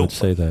anybody would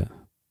say that.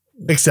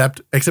 Except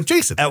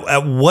Jason.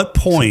 At what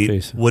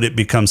point would it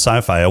become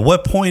sci-fi? At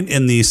what point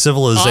in the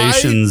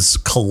civilization's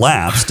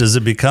collapse does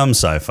it become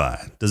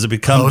sci-fi? Does it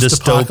become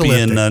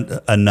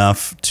dystopian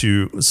enough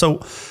to...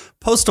 So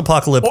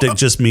post-apocalyptic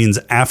just means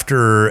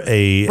after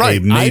a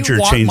major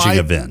changing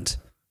event.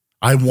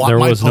 I want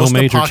my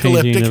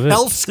post-apocalyptic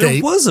hellscape.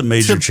 There was a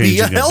major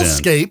changing event.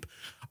 Hellscape.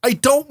 I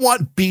don't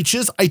want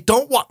beaches. I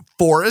don't want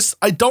forests.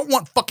 I don't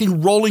want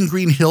fucking rolling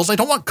green hills. I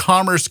don't want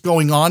commerce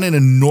going on in a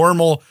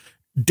normal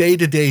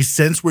day-to-day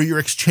sense where you're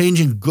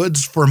exchanging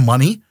goods for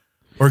money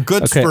or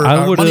goods for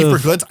money for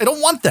goods. I don't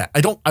want that.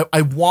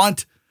 I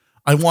want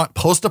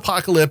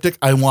post-apocalyptic.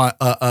 I want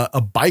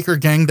a biker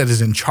gang that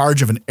is in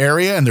charge of an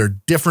area and there are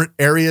different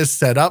areas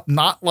set up.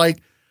 Not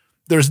like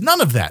there's none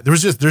of that.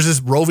 There's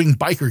this roving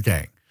biker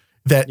gang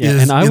that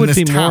is. And I would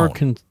be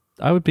town.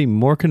 I would be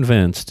more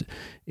convinced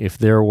if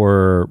there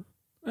were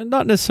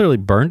not necessarily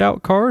burned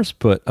out cars,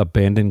 but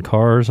abandoned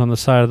cars on the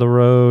side of the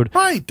road,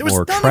 right? There was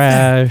or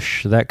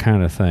trash, that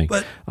kind of thing.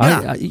 But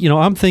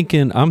I'm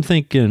thinking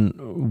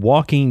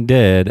Walking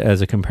Dead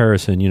as a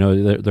comparison.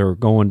 They're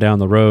going down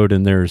the road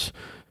and there's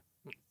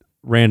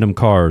random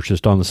cars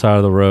just on the side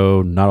of the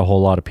road, not a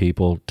whole lot of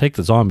people. Take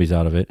the zombies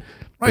out of it.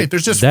 Right.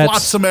 There's just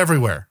flotsam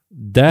everywhere.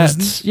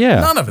 That's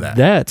none of that.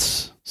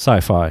 That's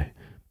sci-fi.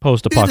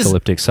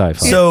 Post-apocalyptic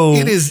sci-fi. So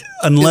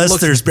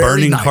unless there's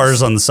burning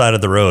cars on the side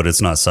of the road,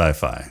 it's not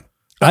sci-fi.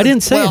 I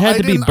didn't say it had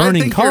to be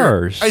burning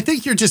cars. I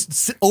think you're just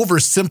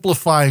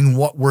oversimplifying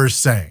what we're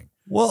saying.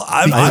 Well,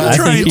 I'm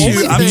trying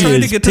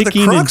to get to the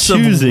crux of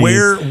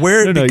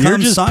where it becomes you're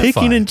just sci-fi.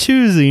 Picking and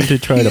choosing to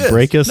try to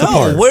break us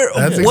apart.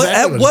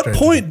 At what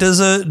point does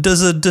a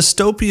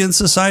dystopian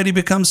society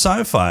become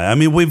sci-fi? I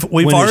mean, we've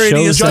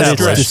already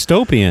established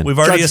dystopian. We've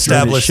already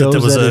established that there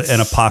was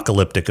an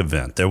apocalyptic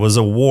event. There was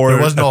a war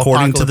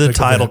according to the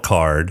title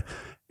card,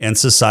 and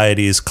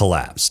societies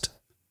collapsed.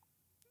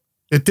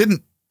 It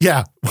didn't.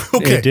 Yeah.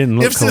 Okay. It didn't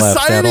look if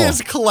society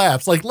has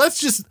collapsed,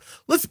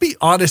 let's be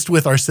honest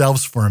with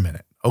ourselves for a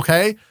minute.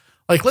 Okay.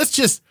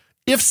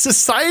 If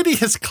society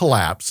has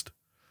collapsed,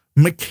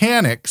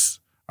 mechanics,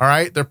 all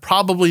right, they're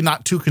probably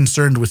not too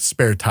concerned with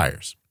spare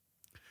tires.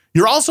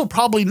 You're also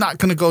probably not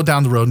going to go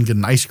down the road and get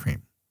an ice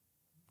cream.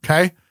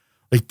 Okay.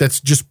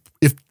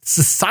 If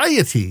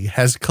society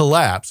has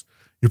collapsed,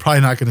 you're probably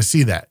not going to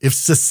see that. If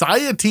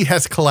society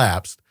has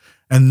collapsed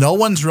and no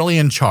one's really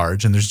in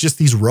charge and there's just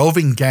these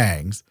roving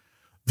gangs,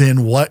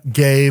 then what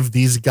gave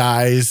these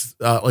guys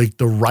the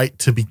right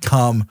to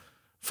become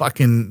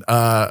fucking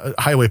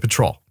highway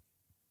patrol.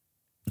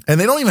 And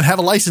they don't even have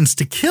a license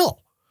to kill.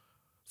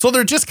 So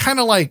they're just kind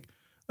of like,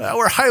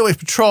 we're highway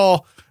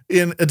patrol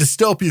in a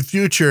dystopian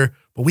future,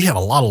 but we have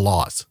a lot of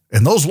laws.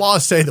 And those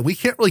laws say that we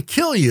can't really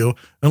kill you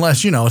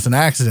unless, it's an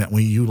accident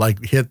when you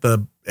like hit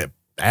the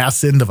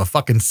ass end of a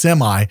fucking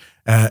semi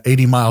at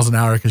 80 miles an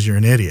hour because you're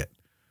an idiot.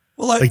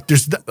 Well,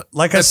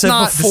 like I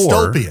said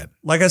before, dystopian.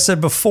 Like I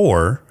said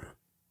before,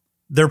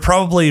 they're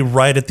probably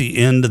right at the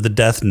end of the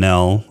death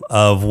knell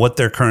of what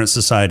their current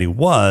society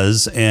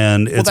was,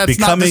 and it's that's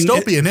becoming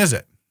not dystopian, is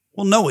it?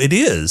 Well, no, it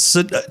is.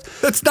 So,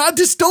 that's not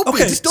dystopian.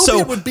 Okay,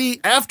 dystopian would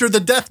be after the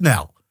death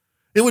knell.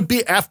 It would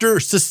be after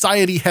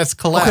society has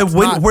collapsed.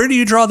 Okay, where do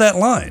you draw that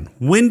line?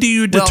 When do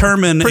you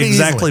determine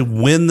exactly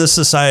when the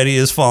society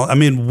is falling? I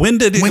mean, when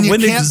you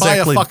can't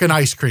exactly buy a fucking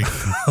ice cream?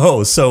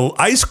 Oh, so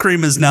ice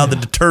cream is now the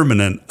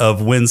determinant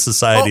of when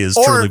society is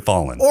truly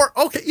fallen. Or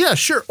okay, yeah,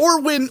 sure.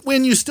 Or when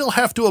you still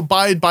have to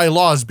abide by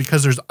laws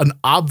because there's an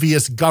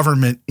obvious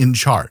government in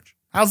charge.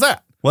 How's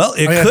that? Well,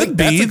 it could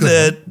be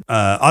that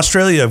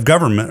Australian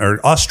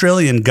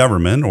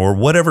government or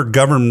whatever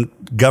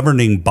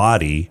governing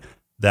body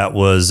that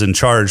was in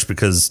charge,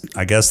 because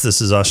I guess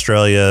this is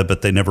Australia,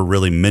 but they never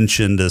really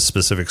mentioned a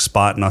specific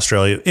spot in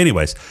Australia.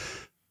 Anyways,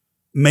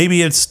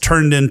 maybe it's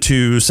turned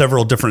into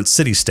several different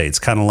city-states,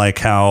 kind of like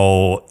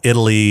how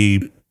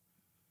Italy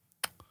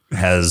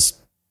has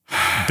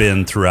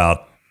been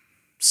throughout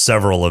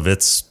several of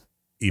its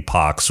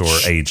epochs or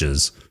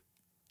ages.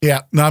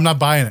 Yeah, no, I'm not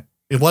buying it.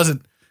 It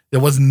wasn't.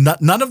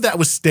 None of that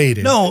was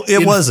stated. No,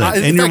 it wasn't,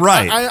 and you're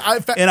right.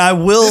 I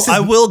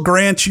will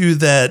grant you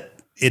that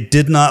it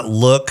did not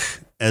look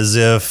as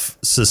if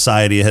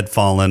society had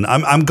fallen.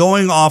 I'm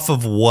going off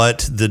of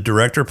what the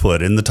director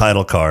put in the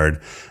title card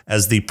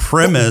as the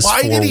premise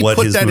for what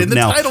his movie.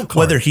 Now,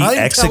 whether he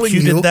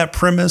executed that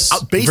premise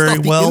very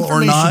well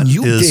or not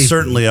is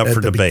certainly up for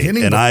debate.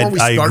 And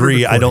I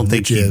agree. I don't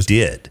think he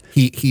did.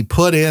 He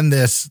put in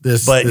this,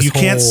 but you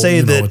can't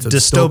say that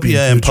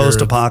dystopia and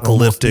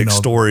post-apocalyptic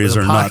stories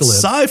are not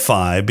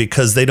sci-fi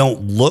because they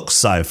don't look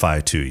sci-fi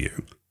to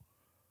you.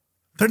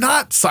 They're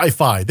not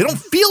sci-fi. They don't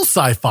feel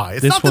sci-fi.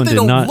 It's not that they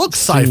don't look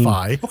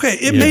sci-fi. Okay,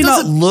 it may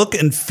not look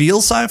and feel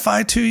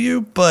sci-fi to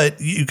you, but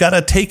you got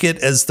to take it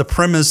as the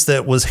premise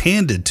that was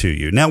handed to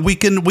you. Now we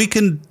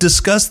can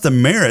discuss the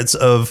merits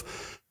of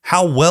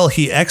how well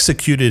he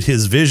executed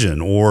his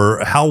vision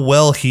or how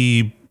well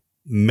he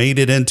made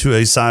it into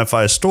a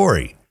sci-fi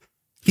story.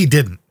 He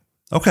didn't.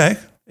 Okay.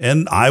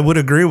 And I would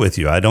agree with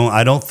you. I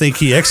don't think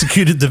he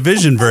executed the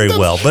vision very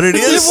well, but it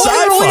is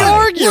sci-fi.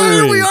 Why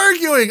are we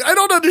arguing? I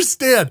don't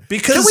understand.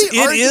 Because it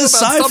is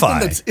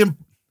sci-fi.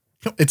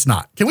 It's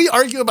not. Can we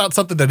argue about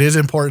something that is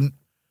important?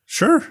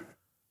 Sure.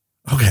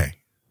 Okay.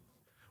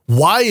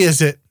 Why is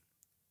it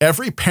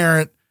every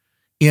parent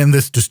in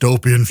this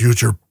dystopian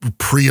future,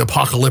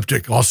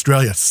 pre-apocalyptic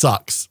Australia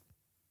sucks?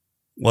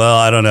 Well,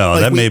 I don't know.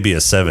 That may be a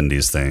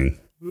 70s thing.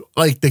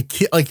 Like the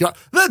kid, like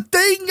the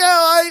dingo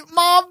ate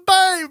my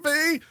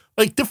baby.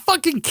 Like the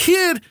fucking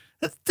kid,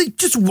 they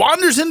just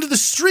wanders into the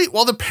street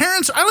while the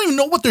parents, I don't even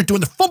know what they're doing.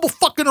 They're fumble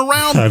fucking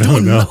around. I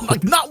don't know.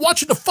 Like not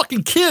watching the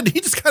fucking kid. He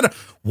just kind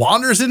of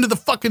wanders into the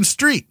fucking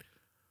street.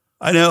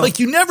 I know. Like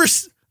you never,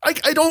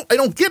 I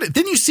don't get it.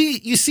 Then you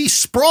see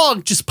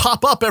Sprague just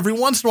pop up every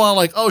once in a while.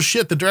 Like, oh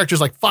shit, the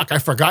director's like, fuck, I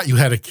forgot you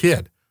had a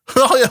kid.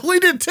 Oh yeah, we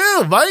did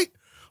too, mate.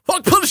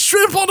 Fuck, put a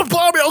shrimp on the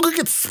barbie. I'll go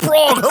get Sprague.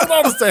 Hold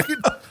on a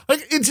second.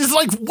 Like, it's just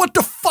like, what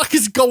the fuck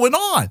is going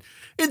on?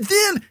 And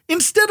then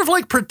instead of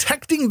like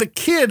protecting the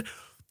kid,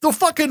 the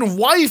fucking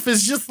wife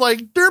is just like,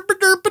 derp,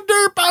 derp,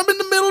 derp. I'm in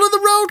the middle of the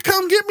road.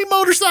 Come get me,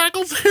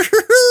 motorcycles.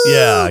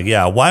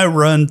 Yeah. Why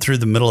run through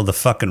the middle of the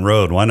fucking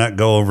road? Why not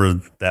go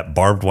over that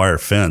barbed wire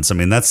fence? I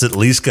mean, that's at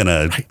least going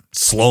to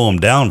slow them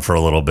down for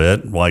a little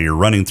bit while you're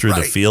running through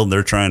the field.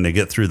 They're trying to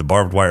get through the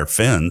barbed wire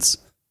fence.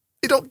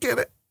 I don't get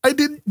it.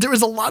 There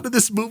was a lot of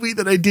this movie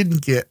that I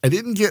didn't get. I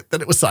didn't get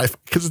that it was sci-fi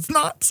because it's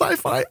not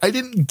sci-fi. I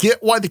didn't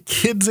get why the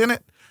kid's in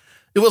it.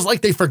 It was like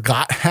they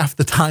forgot half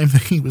the time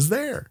that he was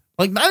there.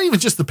 Like not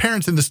even just the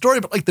parents in the story,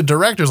 but like the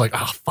director's like,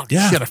 oh, fuck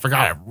shit, I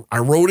forgot. I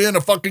wrote in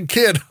a fucking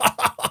kid.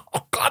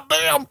 God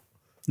damn.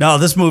 No,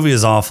 this movie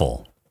is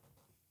awful.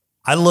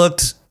 I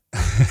looked,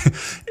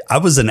 I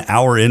was an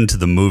hour into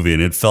the movie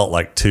and it felt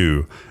like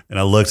 2. And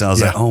I looked and I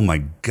was like, oh my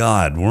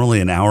God, we're only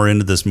an hour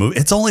into this movie.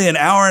 It's only an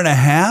hour and a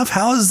half.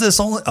 How is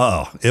this only?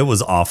 Oh, it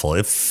was awful.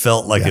 It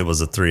felt like it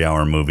was a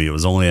 3-hour movie. It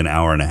was only an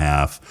hour and a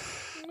half.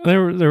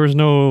 There was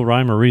no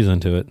rhyme or reason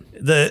to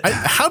it.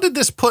 How did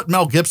this put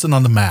Mel Gibson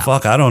on the map?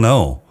 Fuck, I don't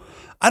know.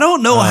 I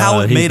don't know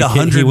how it made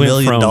 $100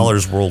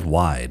 million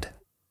worldwide.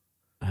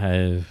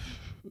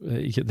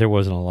 There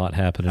wasn't a lot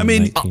happening. I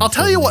mean, I'll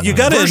tell you what. You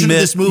got to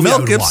admit,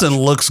 Mel Gibson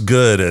looks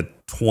good at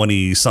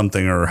 20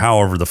 something or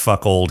however the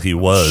fuck old he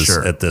was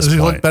at this point. Does he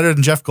look better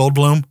than Jeff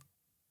Goldblum?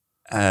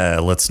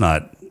 Let's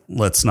not.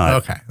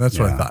 Okay, that's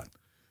what I thought.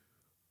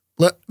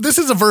 This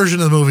is a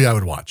version of the movie I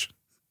would watch.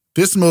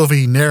 This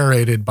movie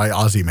narrated by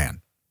Ozzy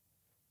Man.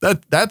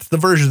 That's the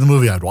version of the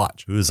movie I'd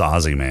watch. Who's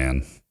Ozzy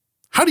Man?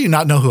 How do you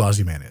not know who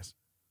Ozzy Man is?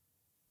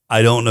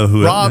 I don't know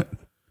who. Rob,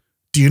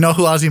 Do you know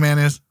who Ozzy Man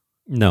is?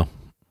 No.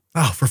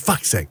 Oh, for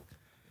fuck's sake.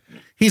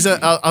 He's an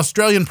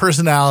Australian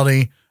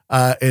personality,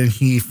 and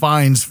he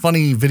finds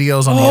funny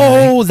videos on the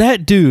internet. Oh,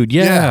 that dude.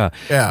 Yeah.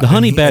 Yeah. The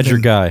honey badger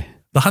guy.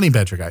 The honey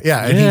badger guy.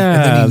 Yeah. And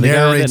then he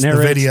narrates the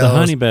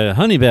videos. The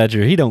honey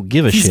badger. He don't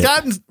give a shit.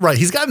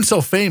 He's gotten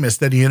so famous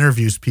that he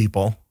interviews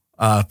people,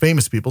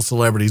 famous people,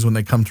 celebrities, when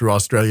they come through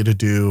Australia to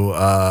do,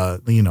 we're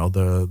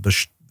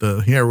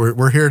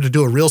here to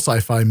do a real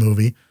sci-fi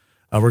movie.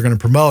 We're going to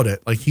promote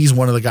it. Like, he's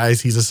one of the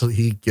guys.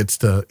 He gets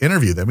to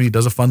interview them. He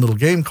does a fun little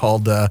game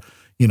called,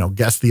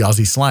 Guess the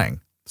Aussie Slang.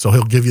 So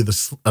he'll give you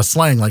a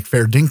slang like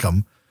fair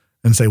dinkum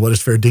and say, what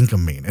does fair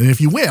dinkum mean? And if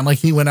you win, like,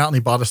 he went out and he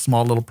bought a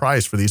small little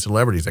prize for these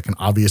celebrities that can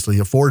obviously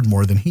afford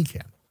more than he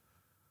can.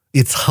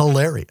 It's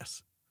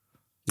hilarious.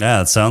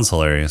 Yeah, it sounds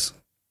hilarious.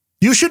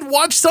 You should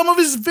watch some of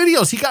his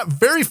videos. He got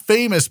very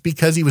famous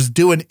because he was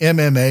doing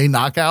MMA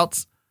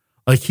knockouts.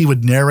 Like, he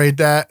would narrate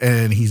that,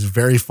 and he's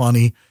very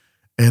funny.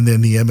 And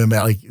then the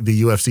MMA, like,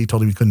 the UFC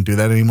told him he couldn't do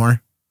that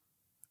anymore.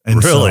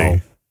 And really?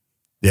 So,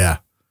 yeah.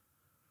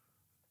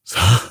 So,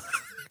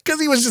 because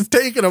he was just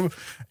taking them,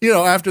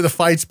 after the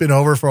fight's been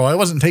over for a while. He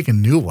wasn't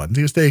taking new ones.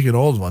 He was taking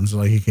old ones.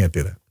 Like, he can't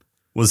do that.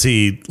 Was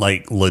he,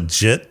 like,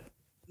 legit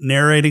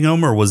narrating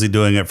them, or was he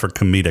doing it for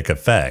comedic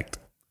effect?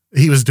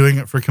 He was doing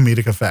it for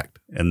comedic effect.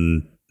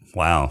 And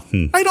wow.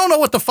 I don't know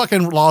what the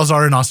fucking laws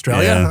are in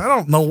Australia. Yeah. I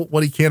don't know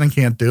what he can and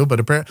can't do, but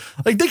apparently,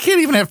 like, they can't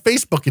even have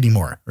Facebook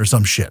anymore or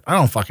some shit. I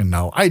don't fucking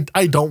know.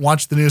 I don't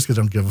watch the news because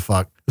I don't give a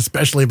fuck,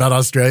 especially about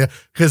Australia,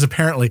 because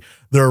apparently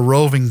there are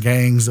roving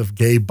gangs of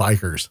gay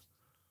bikers.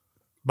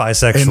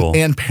 Bisexual.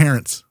 And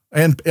parents.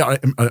 And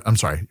I'm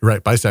sorry, you're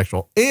right,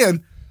 bisexual.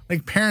 And,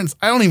 like, parents,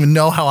 I don't even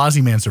know how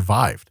Ozzy Man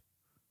survived.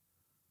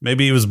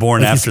 Maybe he was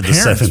born like after the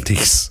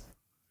 70s.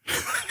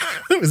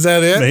 Is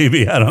that it?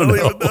 Maybe. I don't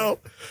even know.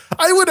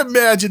 I would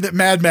imagine that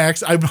Mad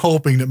Max, I'm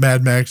hoping that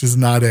Mad Max is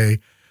not is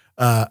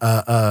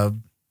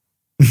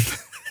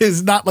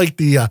not like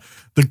the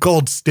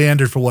gold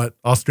standard for what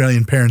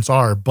Australian parents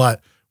are.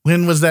 But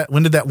when was that?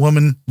 When did that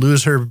woman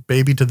lose her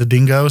baby to the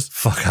dingoes?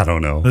 Fuck, I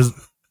don't know. It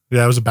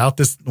was about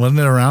this. Wasn't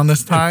it around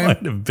this time? It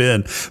might have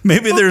been.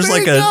 Maybe there's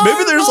like a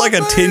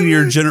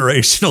 10-year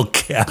generational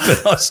gap in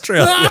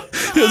Australia.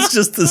 It's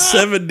just the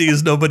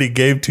 70s. Nobody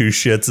gave two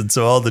shits, and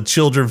so all the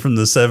children from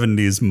the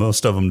 70s,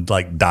 most of them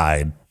like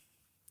died.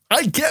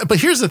 I get, but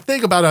here's the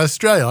thing about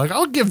Australia. Like,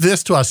 I'll give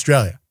this to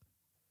Australia.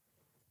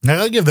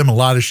 Now, I'll give them a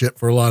lot of shit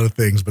for a lot of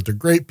things, but they're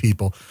great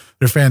people.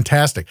 They're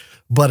fantastic.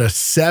 But a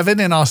 7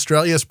 in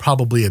Australia is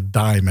probably a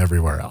dime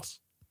everywhere else.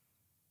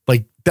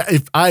 Like, that,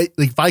 if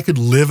I could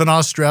live in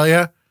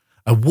Australia,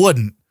 I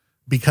wouldn't,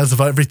 because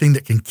of everything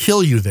that can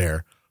kill you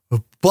there.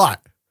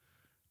 But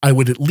I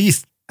would at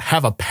least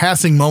have a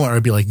passing moment where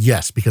I'd be like,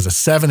 yes, because a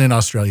 7 in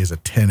Australia is a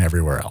 10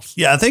 everywhere else.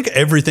 Yeah, I think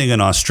everything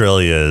in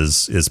Australia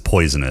is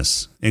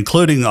poisonous,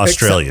 including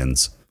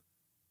Australians.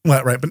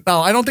 Well, right, but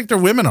no, I don't think their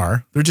women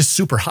are. They're just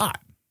super hot.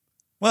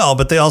 Well,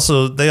 but they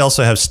also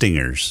have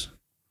stingers.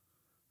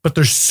 But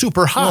they're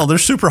super hot. Well, they're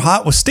super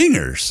hot with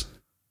stingers.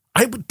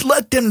 I would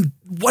let them,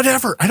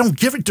 whatever. I don't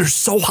give it. They're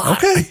so hot.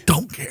 Okay. I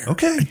don't care.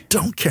 Okay. I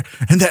don't care.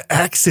 And that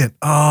accent.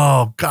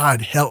 Oh,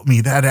 God, help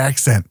me. That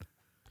accent.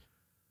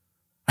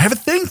 I have a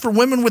thing for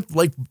women with,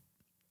 like,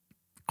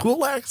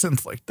 cool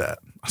accents like that.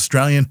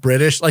 Australian,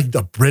 British, like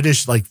the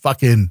British, like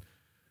fucking,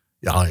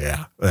 oh,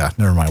 yeah. Yeah,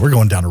 never mind. We're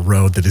going down a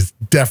road that is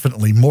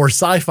definitely more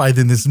sci-fi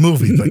than this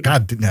movie. But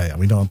God, yeah,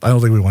 I don't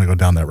think we want to go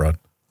down that road.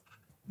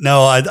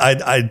 No,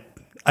 I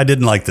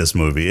didn't like this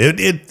movie.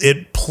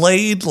 It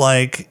played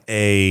like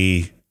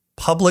a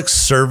public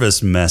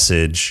service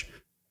message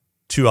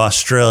to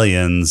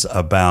Australians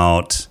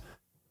about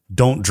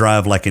don't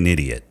drive like an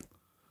idiot.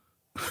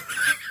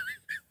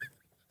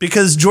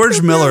 Because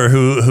George Miller,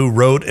 who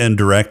wrote and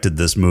directed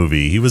this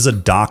movie, he was a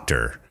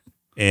doctor,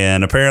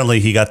 and apparently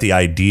he got the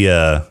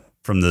idea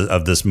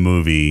of this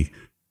movie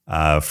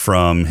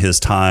from his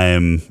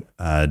time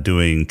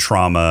doing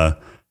trauma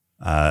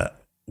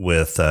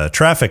with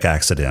traffic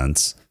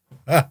accidents.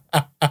 What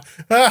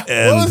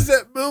was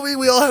that movie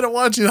we all had to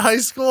watch in high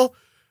school?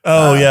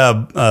 Oh,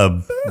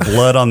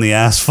 Blood on the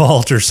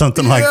Asphalt or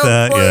something like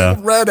that. Yeah.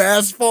 Red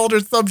Asphalt or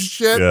some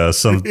shit. Yeah,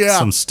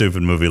 some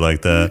stupid movie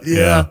like that.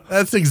 Yeah,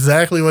 that's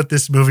exactly what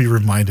this movie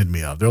reminded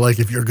me of. They're like,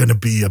 if you're going to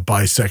be a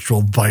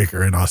bisexual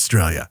biker in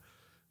Australia,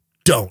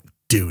 don't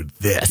do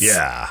this.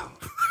 Yeah.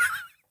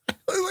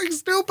 It's like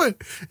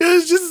stupid. It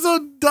was just so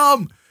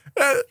dumb.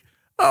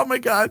 Oh my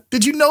God.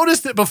 Did you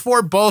notice that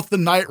before both the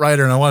Knight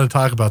Rider, and I want to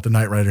talk about the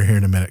Knight Rider here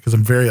in a minute because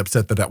I'm very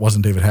upset that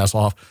wasn't David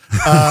Hasselhoff.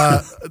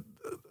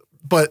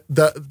 But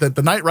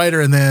the Knight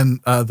Rider and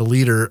then the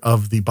leader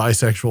of the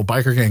bisexual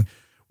biker gang,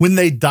 when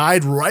they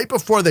died, right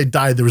before they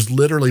died, there was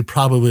literally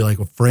probably like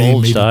a frame,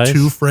 Bulged maybe eyes?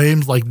 2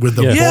 frames, like with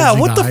the bulging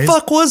What the eyes.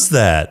 fuck was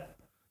that?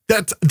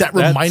 That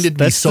reminded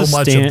me so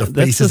much of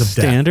the Faces of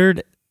Death.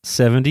 Standard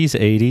 70s,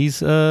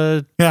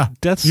 80s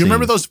death You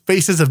remember scene. those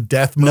Faces of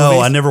Death movies?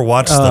 No, I never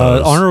watched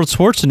those. Arnold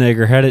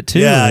Schwarzenegger had it too.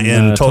 Yeah,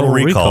 in Total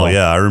Recall.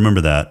 Yeah, I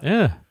remember that.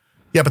 Yeah.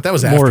 Yeah, but that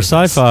was More after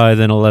sci-fi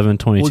than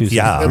 11/22. Well,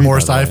 yeah. more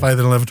sci-fi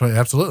than 11/20.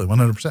 Absolutely,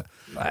 100%.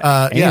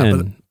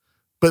 And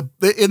But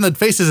in the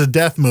Faces of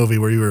Death movie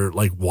where you were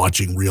like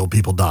watching real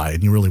people die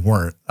and you really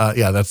weren't,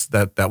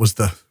 that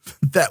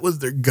was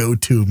their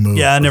go-to move.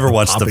 Yeah, I never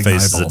watched The popping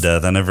Faces eyeballs. of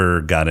Death. I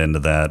never got into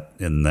that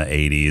in the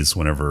 80s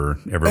whenever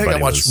everybody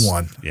I watched was.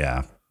 one.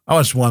 Yeah. I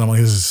watched one. I'm like,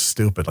 this is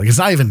stupid. Like, it's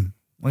not even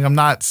like I'm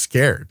not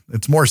scared.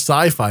 It's more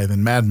sci-fi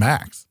than Mad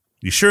Max.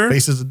 You sure?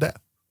 Faces of Death.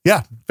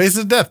 Yeah, Faces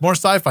of Death. More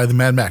sci-fi than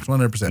Mad Max.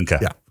 100%. Okay.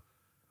 Yeah.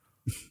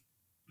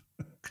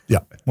 Yeah,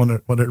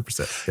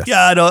 100%. Yes.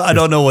 Yeah, I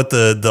don't know what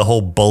the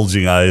whole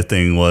bulging eye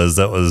thing was.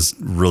 That was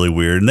really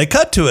weird. And they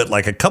cut to it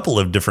like a couple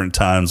of different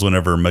times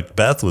whenever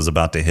Macbeth was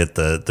about to hit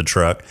the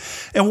truck.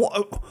 And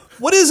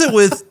what is it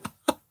with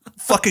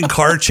fucking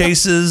car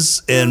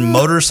chases and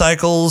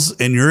motorcycles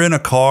and you're in a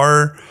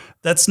car?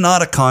 That's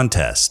not a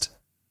contest.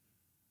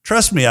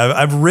 Trust me,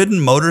 I've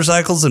ridden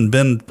motorcycles and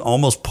been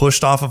almost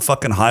pushed off of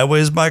fucking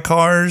highways by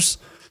cars.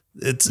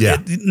 It's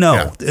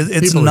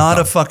it's People are not a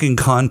dumb. fucking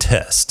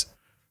contest.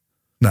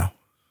 No.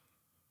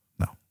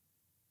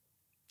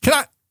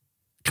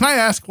 Can I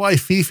ask why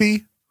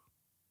Fifi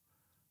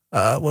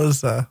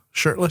was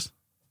shirtless?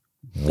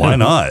 Why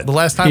not? The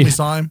last time we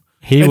saw him,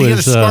 he and he had a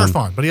was, scarf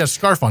on, but he had a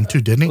scarf on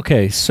too, didn't he?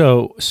 okay,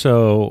 so He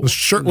was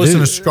shirtless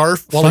in a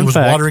scarf while he fun was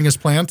fact- watering his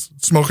plants,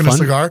 smoking a fun-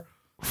 cigar.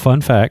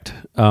 Fun fact: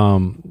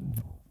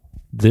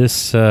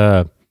 this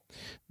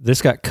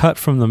got cut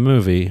from the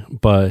movie,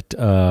 but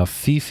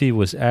Fifi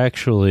was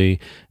actually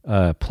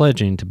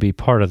pledging to be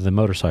part of the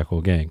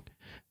motorcycle gang,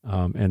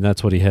 and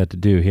that's what he had to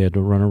do. He had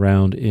to run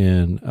around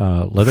in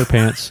leather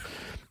pants,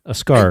 a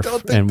scarf,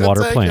 don't think and that's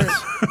water accurate.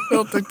 plants. I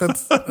don't think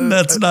that's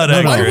That's not Why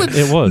accurate. would-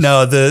 It was.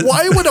 No,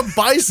 Why would a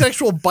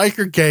bisexual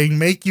biker gang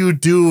make you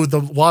do the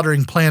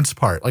watering plants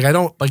part? Like, I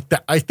don't like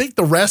that. I think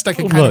the rest I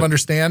can kind of Look,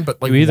 understand,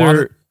 but like you either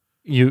water,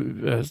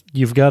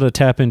 you've got to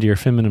tap into your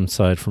feminine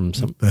side from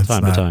some that's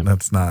time not, to time.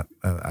 That's not.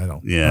 I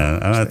don't.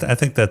 Yeah, I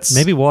think that's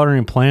Maybe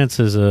watering plants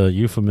is a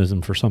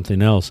euphemism for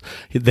something else.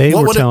 They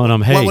What were would it- telling him,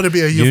 what "Hey, would it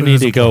be a you need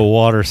euphemism to go for?"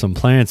 water some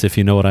plants if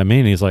you know what I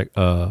mean." He's like,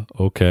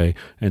 okay."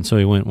 And so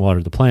he went and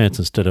watered the plants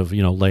instead of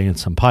laying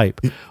some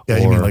pipe. Yeah,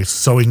 you mean like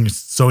sowing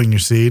your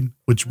seed,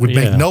 which would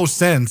make Yeah. no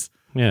sense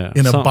yeah,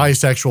 in a something.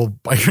 bisexual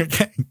biker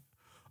gang.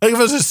 Like if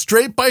it was a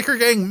straight biker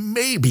gang,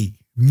 maybe.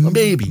 But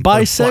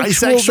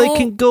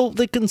Bisexual,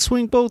 they can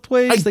swing both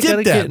ways. I They get got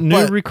to that, get new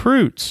but-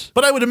 recruits.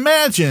 But I would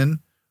imagine,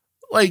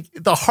 like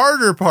the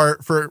harder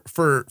part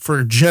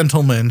for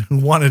gentlemen who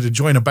wanted to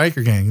join a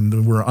biker gang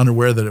and were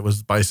unaware that it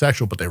was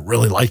bisexual, but they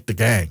really liked the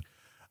gang,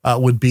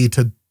 would be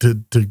to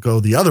go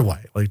the other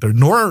way. Like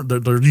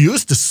they're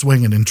used to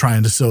swinging and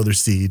trying to sow their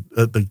seed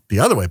the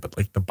other way, but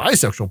like the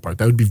bisexual part,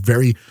 that would be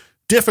very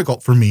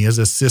difficult for me as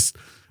a cis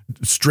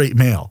straight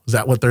male. Is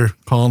that what they're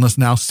calling us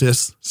now?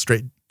 Cis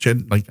straight.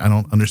 Like I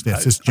don't understand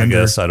cisgender. I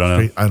guess I don't know.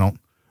 straight, I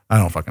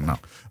don't fucking know.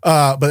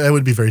 But it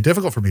would be very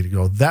difficult for me to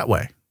go that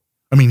way.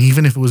 I mean,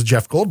 even if it was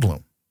Jeff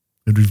Goldblum,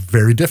 it'd be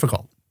very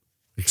difficult,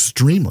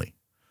 extremely.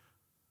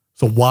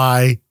 So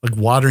why, like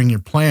watering your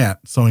plant,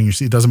 sowing your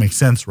seed, doesn't make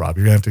sense, Rob.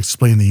 You're gonna have to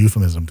explain the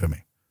euphemism to me.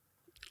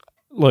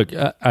 Look,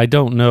 I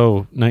don't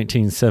know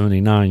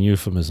 1979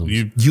 euphemisms.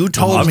 You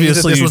told me that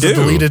Obviously this you was do. a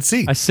deleted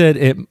scene. I said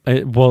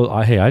it. Well,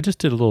 I just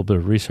did a little bit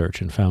of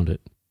research and found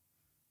it.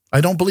 I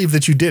don't believe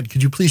that you did.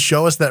 Could you please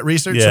show us that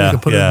research so we Yeah, can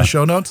put it in yeah. the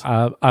show notes?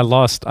 I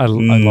lost the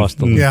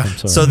link. Yeah. I'm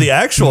sorry. So the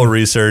actual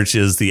research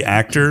is the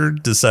actor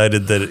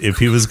decided that if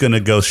he was going to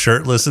go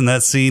shirtless in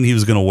that scene, he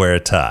was going to wear a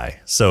tie.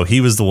 So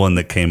he was the one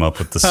that came up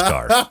with the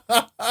scarf.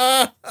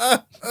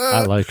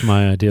 I liked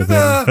my idea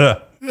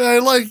better. I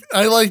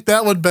like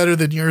that one better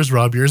than yours,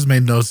 Rob. Yours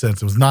made no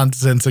sense. It was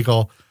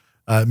nonsensical.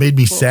 It made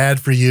me sad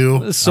for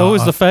you. So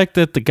is the fact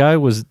that the guy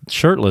was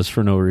shirtless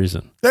for no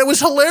reason. That was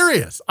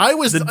hilarious.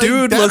 The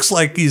dude looks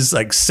like he's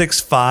like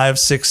 6'5",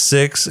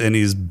 6'6", and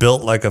he's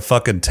built like a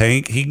fucking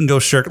tank. He can go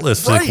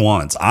shirtless Right.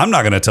 once. I'm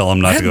not going to tell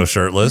him not to go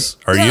shirtless.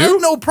 Are I you?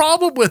 have no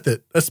problem with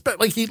it.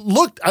 Like he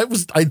looked.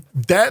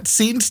 That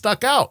scene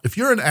stuck out. If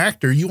you're an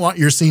actor, you want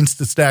your scenes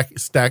to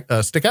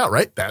stick out,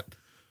 right? That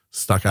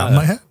stuck out in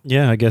my head.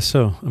 Yeah, I guess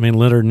so. I mean,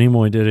 Leonard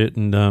Nimoy did it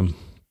in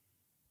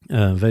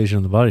Invasion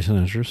of the Body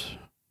Snatchers.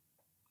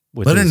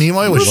 which Leonard is-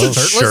 Nimoy was Well,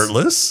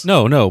 shirtless? shirtless?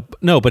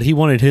 No, but he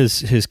wanted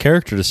his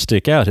character to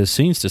stick out, his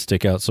scenes to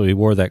stick out, so he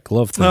wore that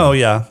glove thing. Oh,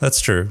 yeah,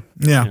 that's true.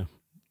 Yeah. Yeah.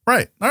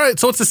 Right. All right.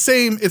 So it's the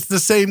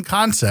same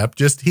concept,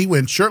 just he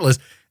went shirtless.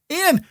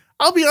 And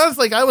I'll be honest,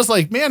 like I was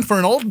like, man, for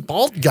an old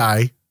bald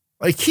guy,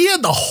 like he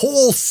had the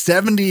whole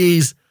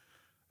 70s.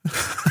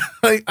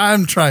 Like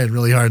I'm trying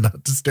really hard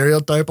not to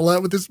stereotype a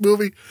lot with this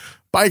movie.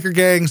 Biker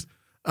gangs,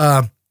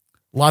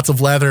 lots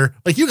of leather.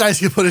 Like you guys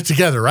can put it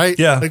together, right?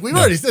 Yeah. Like we've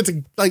already said,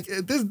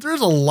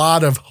 there's a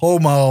lot of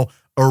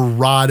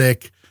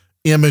homoerotic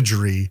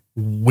imagery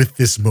with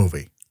this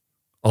movie.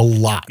 A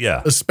lot.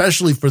 Yeah.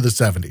 Especially for the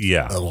 70s.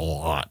 Yeah. A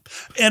lot.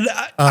 And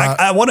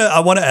I want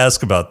to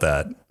ask about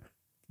that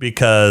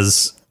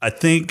because I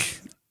think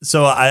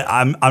so.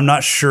 I'm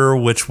not sure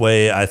which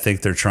way I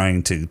think they're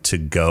trying to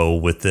go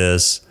with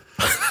this.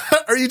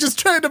 Are you just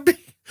trying to be?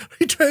 Are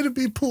you trying to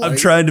be polite? I'm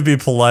trying to be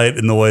polite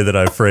in the way that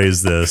I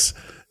phrase this.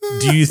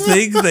 Do you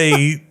think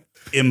they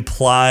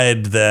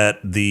implied that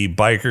the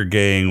biker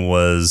gang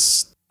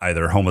was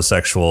either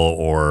homosexual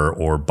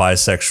or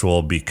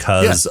bisexual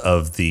because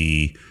of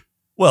the.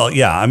 Well,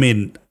 yeah, I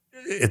mean,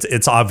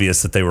 it's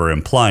obvious that they were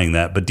implying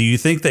that, but do you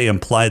think they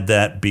implied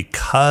that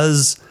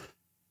because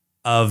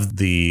of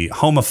the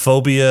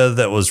homophobia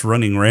that was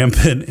running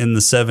rampant in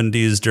the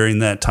 70s during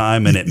that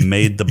time, and it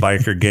made the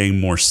biker gang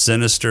more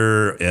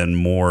sinister and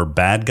more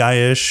bad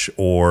guyish?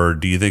 Or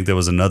do you think there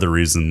was another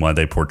reason why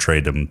they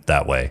portrayed them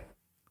that way?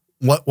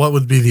 What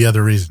would be the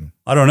other reason?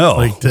 I don't know.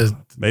 Like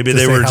Maybe to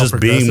they say were how just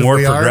being progressive more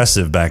we are?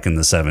 progressive back in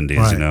the 70s,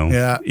 Right. you know?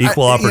 Yeah.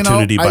 Equal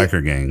opportunity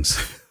biker gangs.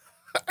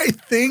 I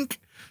think,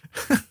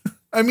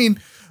 I mean,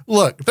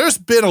 look, there's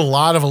been a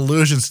lot of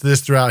allusions to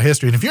this throughout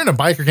history. And if you're in a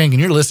biker gang and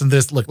you're listening to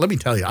this, look, let me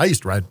tell you, I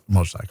used to ride a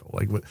motorcycle.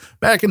 Like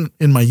back in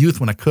my youth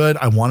when I could,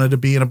 I wanted to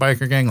be in a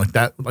biker gang like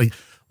that. Like,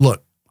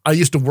 look, I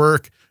used to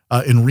work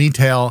in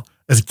retail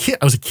as a kid.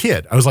 I was a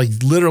kid. I was like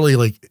literally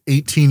like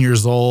 18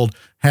 years old,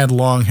 had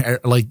long hair.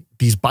 Like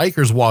these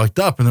bikers walked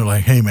up and they're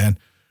like, "Hey man,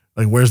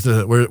 like where's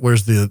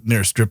the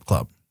nearest strip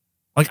club?"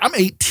 Like I'm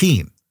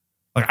 18.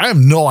 Like I have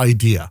no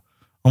idea.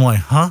 I'm like,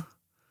 huh?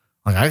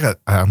 Like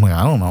I'm like,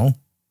 I don't know.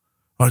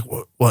 Like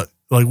what?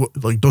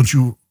 Like don't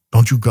you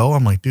go?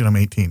 I'm like, dude, I'm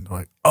 18. They're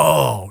like,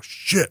 oh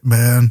shit,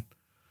 man.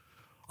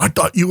 I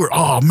thought you were,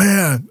 oh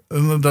man.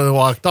 And then they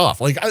walked off.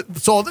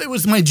 So it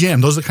was my jam.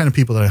 Those are the kind of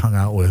people that I hung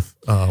out with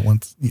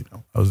once,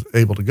 I was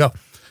able to go.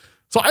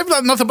 So I've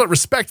got nothing but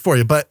respect for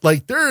you, but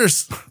like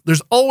there's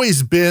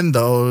always been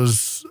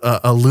those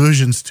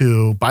allusions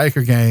to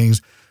biker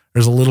gangs.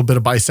 There's a little bit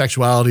of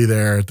bisexuality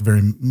there at the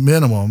very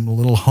minimum, a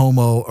little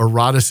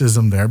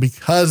homoeroticism there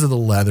because of the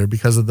leather,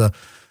 because of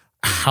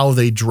how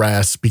they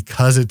dress,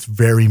 because it's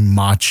very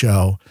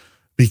macho,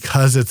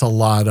 because it's a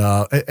lot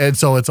of, and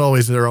so it's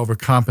always they're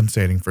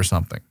overcompensating for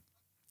something.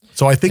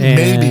 So I think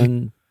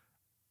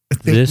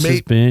this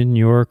has been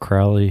your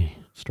Crowley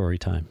story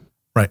time.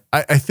 Right.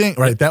 I think,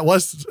 right. That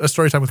was a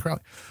story time with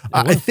Crowley.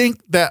 I think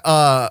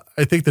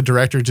the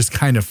director just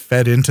kind of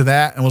fed into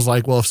that and was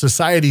like, well, if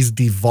society's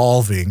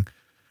devolving,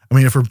 I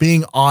mean, if we're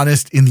being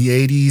honest, in the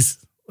 80s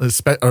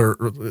or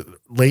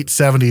late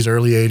 70s,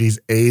 early 80s,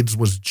 AIDS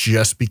was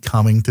just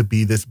becoming to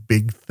be this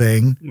big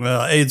thing.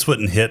 Well, AIDS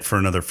wouldn't hit for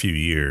another few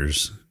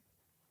years.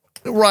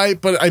 Right.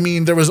 But I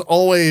mean, there was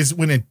always,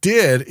 when it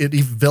did, it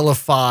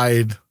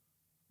vilified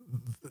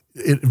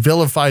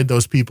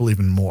those people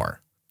even more.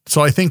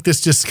 So I think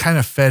this just kind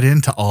of fed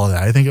into all of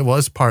that. I think it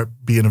was part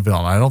being a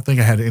villain. I don't think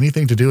it had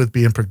anything to do with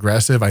being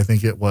progressive. I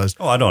think it was,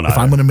 I don't know. If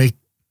I'm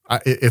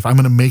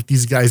going to make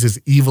these guys as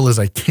evil as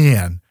I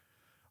can,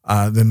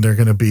 then they're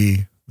going to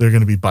be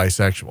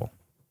bisexual.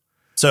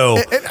 So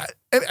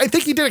and I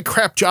think he did a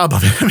crap job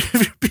of it. I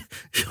mean,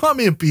 if you want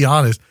me to be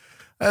honest,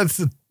 that's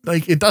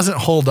like, it doesn't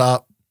hold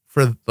up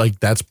for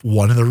like, that's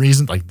one of the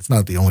reasons, like it's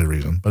not the only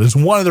reason, but it's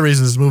one of the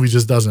reasons this movie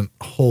just doesn't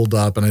hold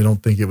up. And I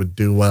don't think it would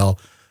do well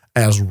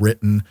as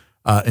written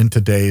in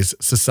today's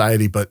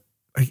society, but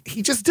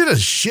he just did a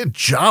shit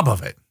job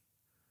of it.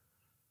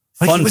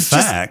 Like, fun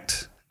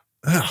fact,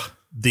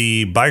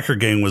 the biker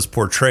gang was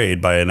portrayed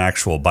by an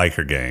actual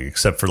biker gang,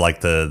 except for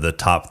like the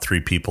top three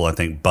people. I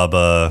think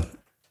Bubba,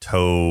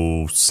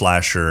 Toe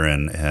Slasher,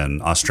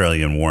 and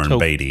Australian Warren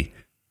Beatty.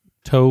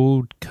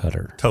 Toad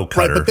Cutter.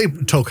 Right,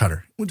 but Toe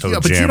Cutter. Toe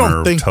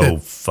Jammer, Toe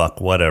Fuck,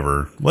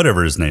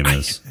 whatever his name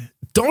is.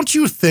 Don't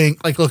you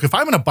think, like, look, if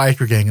I'm in a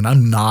biker gang and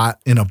I'm not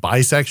in a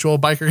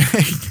bisexual biker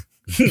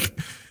gang,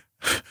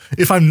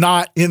 if I'm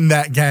not in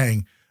that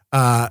gang,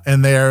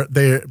 and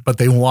but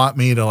they want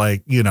me to,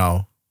 like,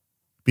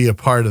 be a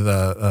part of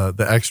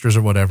the extras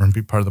or whatever and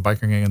be part of the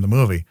biker gang in the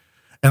movie,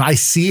 and I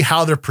see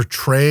how they're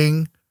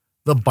portraying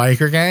the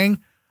biker gang,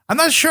 I'm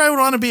not sure I would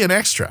want to be an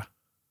extra.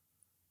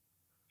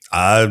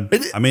 I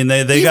mean,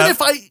 they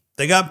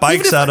got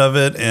bikes out of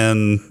it,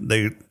 and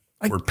they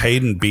were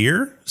paid in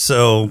beer.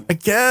 So I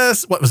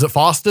guess, what was it?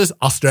 Foster's?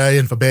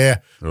 Australian for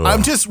beer. Ugh.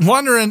 I'm just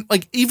wondering,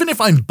 like, even if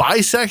I'm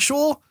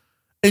bisexual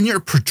and you're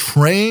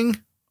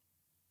portraying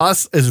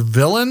us as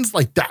villains,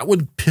 like that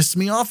would piss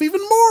me off even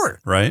more.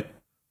 Right.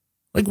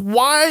 Like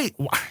why?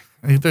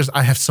 I mean,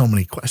 I have so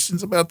many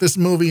questions about this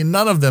movie and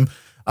none of them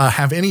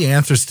have any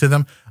answers to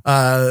them.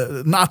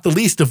 Not the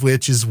least of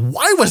which is,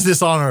 why was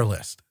this on our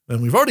list?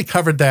 And we've already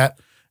covered that.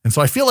 And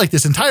so I feel like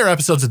this entire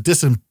episode's a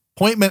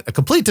disappointment, a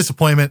complete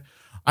disappointment.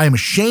 I am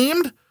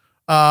ashamed.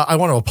 I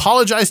want to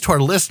apologize to our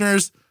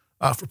listeners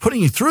for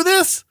putting you through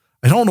this.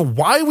 I don't know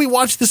why we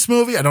watched this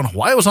movie. I don't know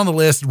why it was on the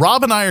list.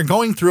 Rob and I are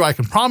going through. I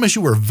can promise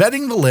you we're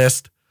vetting the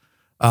list.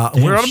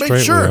 And we're going to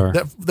make sure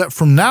that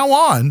from now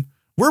on,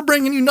 we're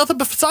bringing you nothing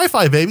but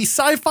sci-fi, baby.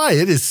 Sci-fi.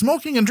 It is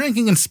smoking and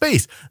drinking in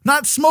space,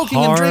 not smoking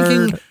and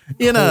drinking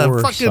in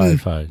a fucking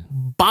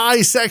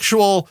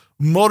bisexual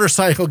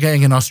motorcycle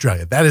gang in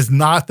Australia. That is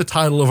not the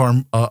title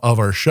of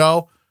our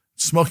show.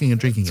 Smoking and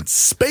drinking in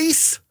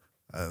space.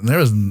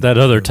 That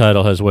other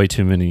title has way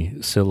too many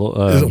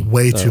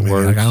way too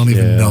many. Like, I don't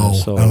even know.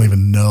 I don't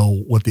even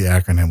know what the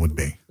acronym would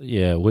be.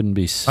 Yeah, it wouldn't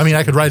be. I mean,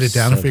 I could write it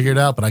down and figure it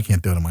out, but I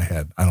can't do it in my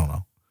head. I don't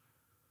know.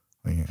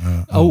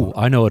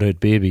 I know what it'd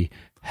be.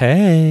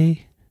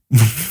 Hey.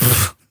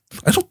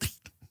 I don't think.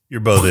 You're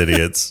both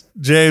idiots.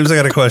 James, I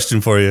got a question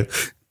for you.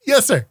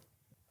 Yes, sir.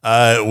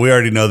 We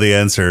already know the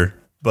answer,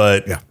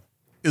 but Yeah.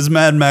 is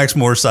Mad Max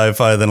more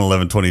sci-fi than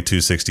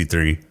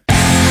 11/22/63?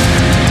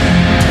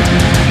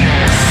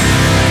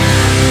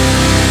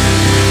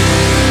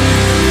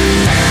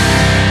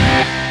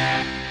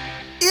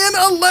 In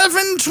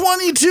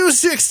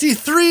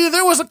 11/22/63,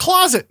 there was a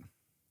closet.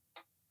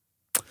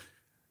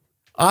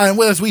 And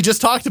as we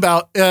just talked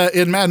about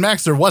in Mad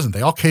Max, there wasn't.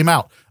 They all came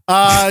out.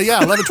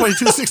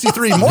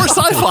 11/22/63, more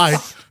sci-fi.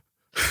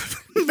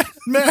 Mad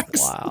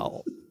Max.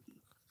 Wow.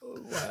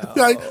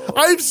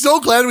 I'm so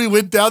glad we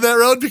went down that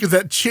road because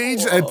that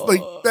changed. And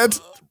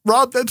that's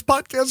Rob. That's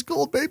podcast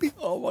gold, baby.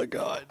 Oh my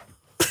God.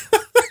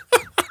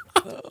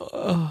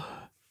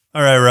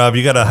 All right, Rob,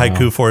 you got a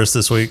haiku for us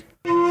this week?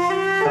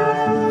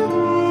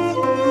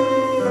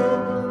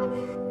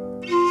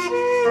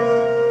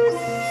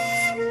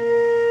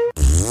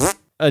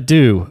 I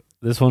do.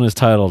 This one is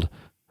titled,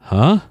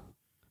 Huh?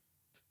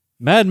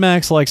 Mad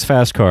Max likes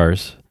fast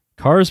cars.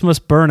 Cars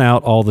must burn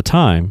out all the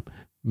time.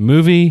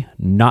 Movie,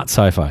 not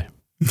sci-fi.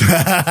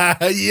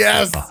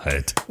 Yes.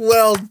 Right.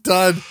 Well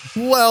done.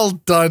 Well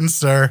done,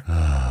 sir.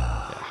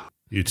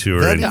 You two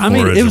are I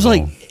mean, it was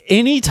like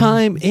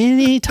incorrigible.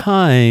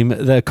 anytime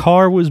the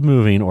car was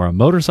moving or a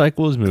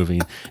motorcycle was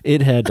moving,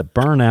 it had to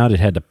burn out, it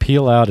had to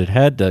peel out, it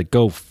had to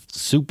go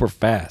super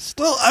fast.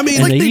 Well, I mean,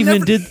 And like, they even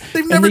never- did.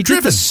 they've and never they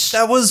did driven.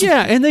 that was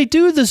Yeah, and they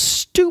do the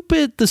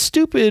stupid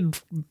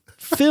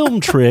film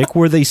trick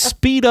where they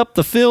speed up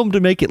the film to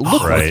make it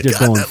look Right. like they're God,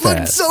 going that looked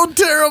fast. so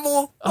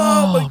terrible.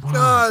 Oh my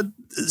God.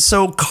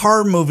 so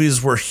car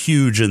movies were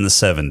huge in the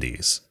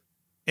 70s.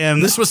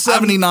 And This was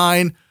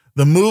 79.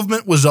 The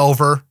movement was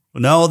over.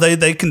 No,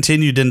 they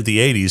continued into the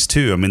 80s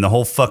too. I mean, the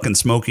whole fucking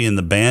Smokey and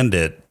the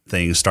Bandit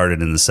thing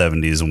started in the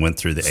 70s and went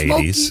through the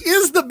Smokey 80s.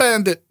 is the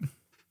bandit.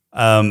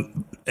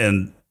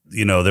 And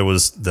you know, there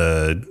was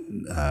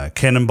the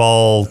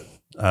Cannonball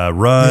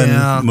Run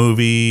Yeah.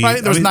 movie. Right?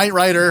 There was Knight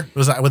Rider.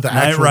 Was that with the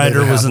Knight actual Rider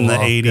David was in the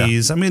Hasselhoff?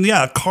 80s. I mean,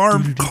 yeah,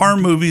 car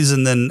movies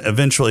and then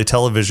eventually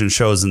television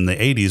shows in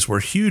the 80s were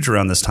huge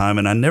around this time,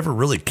 and I never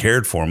really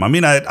cared for them. I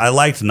mean, I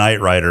liked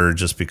Knight Rider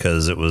just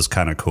because it was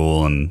kind of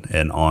cool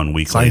and on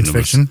weekly. Science and it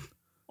was fiction.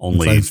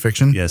 Only Science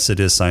fiction? Yes, it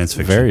is science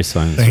fiction. Very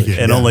science. Thank you.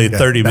 fiction. And Yeah, only yeah.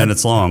 30 That-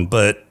 minutes long,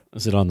 but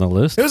Is it on the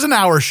list? It was an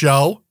hour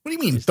show. What do you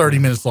mean 30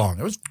 minutes long?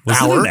 It was was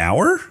hour. it an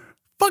hour? For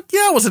Fuck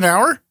yeah, it was an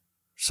hour.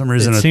 some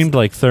reason, It seemed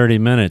like 30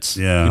 minutes.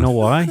 Yeah. You know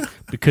why?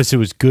 Because it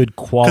was good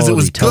Because quality it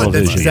was good.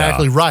 television. That's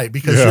exactly right.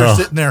 Because you're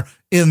sitting there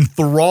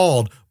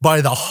enthralled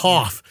by the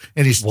Hoff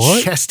and his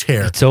What? chest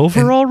hair. It's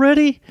over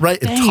already? Right.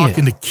 And Dang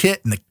talking it. to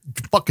Kit and the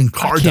fucking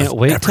car I can't does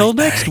wait till everything.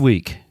 next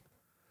week.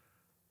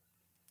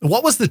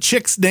 What was the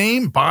chick's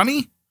name?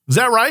 Bonnie? Is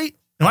that right?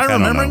 Am I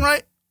don't remembering know.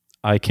 right?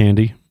 Eye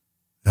candy.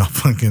 Oh,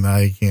 fucking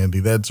eye candy.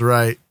 That's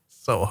right.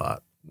 So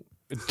hot.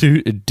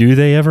 Do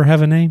they ever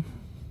have a name?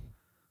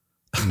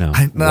 No.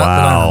 Not that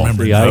I wow.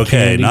 remember. The eye Okay,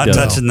 candy not does.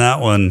 touching that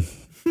one.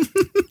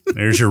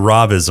 There's your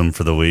Robism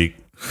for the week.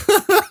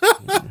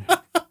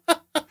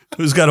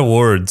 Who's got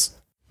awards?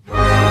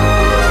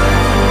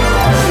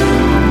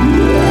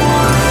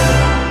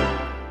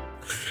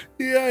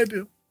 Yeah, I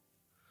do.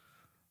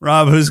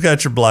 Rob, who's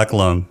got your black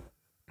lung?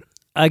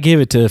 I gave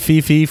it to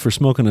Fifi for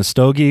smoking a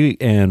stogie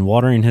and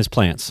watering his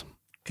plants.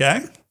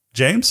 Okay.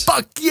 James?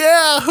 Fuck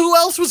yeah. Who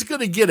else was going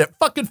to get it?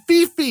 Fucking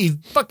Fifi.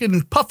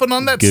 Fucking puffing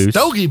on that Goose.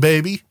 stogie,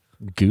 baby.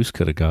 Goose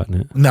could have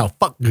gotten it. No,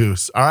 fuck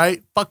Goose. All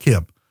right? Fuck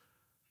him.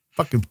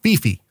 Fucking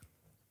Fifi.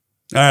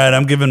 All right,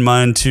 I'm giving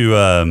mine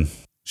to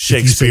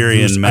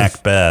Shakespearean Goose,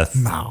 Macbeth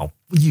No,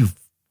 you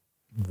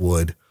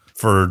would.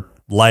 for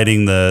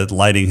lighting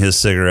his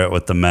cigarette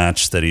with the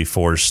match that he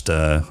forced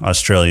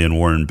Australian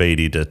Warren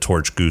Beatty to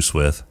torch Goose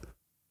with.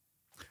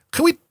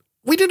 Can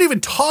we didn't even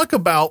talk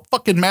about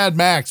fucking Mad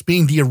Max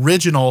being the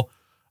original,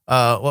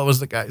 what was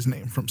the guy's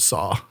name from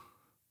Saw?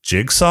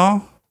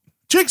 Jigsaw?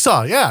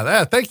 Jigsaw.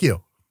 Yeah, thank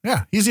you.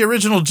 Yeah, he's the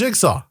original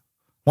Jigsaw.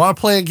 Want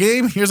to play a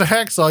game? Here's a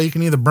hacksaw. You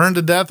can either burn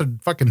to death or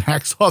fucking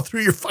hacksaw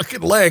through your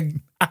fucking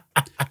leg.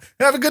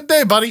 Have a good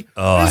day, buddy.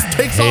 Oh, I It just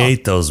takes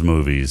hate those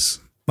movies.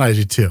 off. I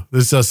do too.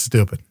 This is so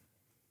stupid.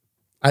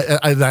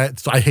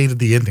 I hated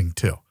the ending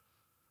too.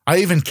 I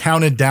even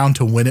counted down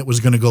to when it was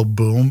going to go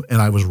boom,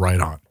 and I was right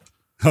on.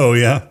 Oh,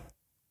 yeah?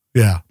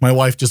 Yeah. My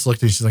wife just looked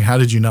at me. She's like, how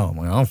did you know? I'm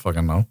like, I don't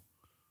fucking know.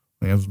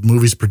 Like, this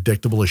movie's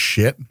predictable as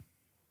shit.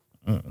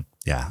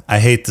 Yeah, I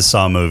hate the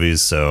Saw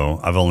movies, so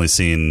I've only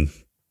seen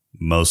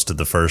most of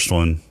the first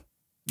one.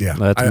 Yeah.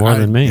 That's more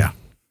than me. Yeah.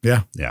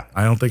 Yeah. Yeah.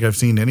 I don't think I've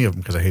seen any of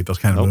them because I hate those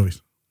kind of Nope.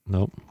 movies.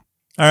 Nope.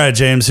 All right,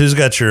 James, who's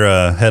got your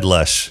head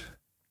lush?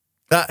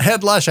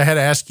 Head Lush, I had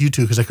to ask you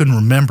two because I couldn't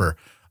remember.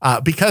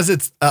 Because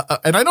it's,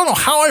 and I don't know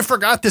how I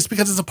forgot this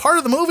because it's a part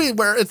of the movie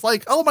where it's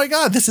like, oh my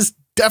God, this is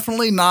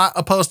definitely not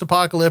a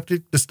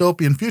post-apocalyptic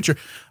dystopian future.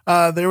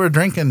 They were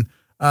drinking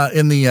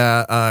in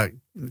the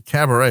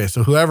cabaret.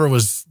 So whoever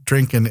was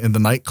drinking in the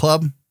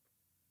nightclub,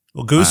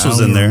 Well, Goose I was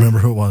don't in even there. remember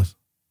who it was.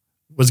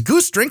 Was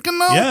Goose drinking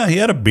though? Yeah, he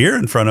had a beer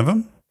in front of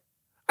him.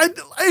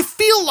 I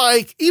feel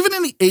like even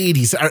in the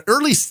 80s,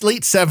 early,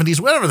 late 70s,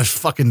 whatever this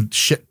fucking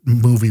shit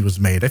movie was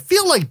made, I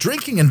feel like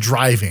drinking and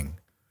driving,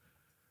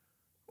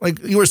 like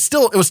it was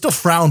still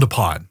frowned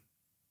upon.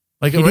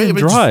 Like He didn't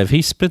drive.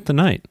 He spent the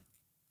night.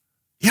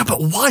 Yeah,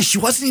 but why? She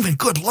wasn't even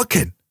good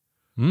looking.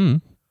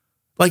 Mm.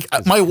 Like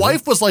my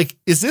wife was like,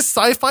 "Is this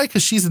sci-fi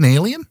because she's an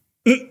alien?"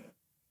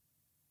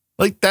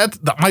 Like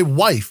my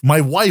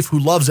wife who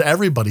loves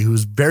everybody,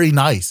 who's very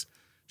nice.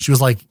 She was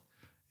like,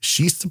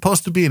 "She's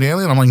supposed to be an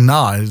alien?" I'm like,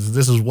 "Nah,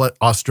 this is what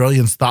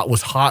Australians thought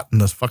was hot in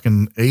the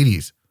fucking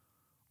 80s."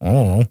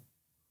 Oh,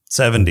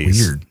 70s.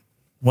 weird.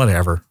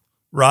 Whatever.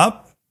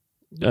 Rob?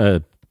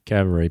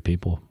 Cabaret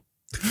people.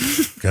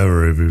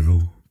 Cabaret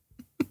people.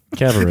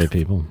 Cabaret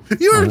people.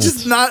 You are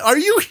just not. Are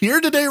you here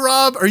today,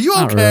 Rob? Are you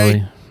Not okay?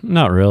 really.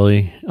 Not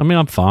really. I mean,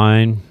 I'm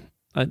fine.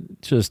 I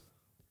just,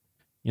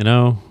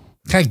 Can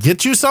I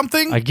get you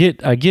something? I get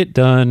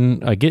done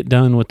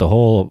with the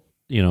whole,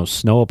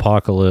 snow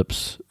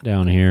apocalypse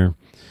down here.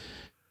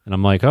 And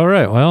I'm like, all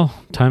right, well,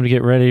 time to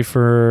get ready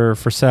for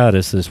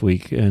Sadis this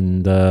week.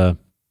 And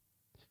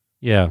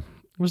yeah,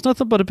 it was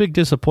nothing but a big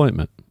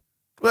disappointment.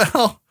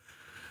 Well,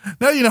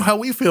 now you know how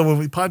we feel when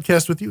we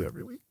podcast with you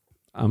every week.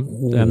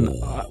 And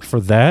for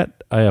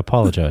that, I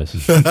apologize.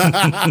 All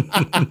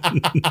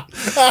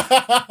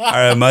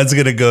right, mine's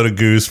going to go to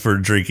Goose for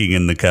drinking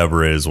in the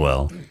cabaret as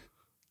well.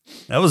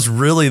 That was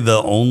really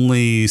the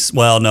only,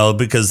 well, no,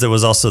 because there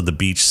was also the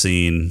beach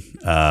scene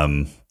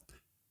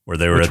where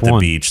they were Which at the one?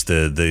 beach.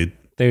 They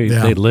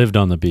lived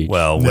on the beach.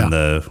 Well, when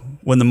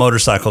the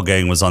motorcycle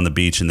gang was on the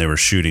beach and they were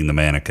shooting the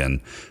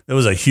mannequin, there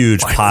was a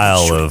huge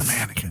pile of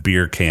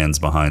beer cans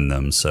behind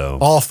them. So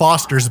All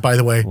Fosters, by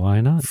the way.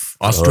 Why not?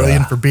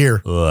 Australian for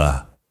beer.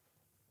 ugh,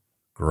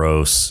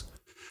 gross.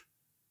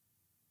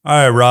 All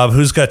right, Rob,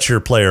 who's got your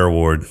player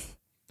award?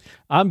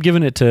 I'm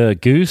giving it to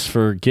Goose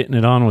for getting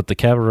it on with the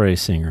cabaret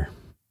singer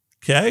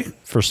Okay,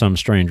 for some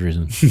strange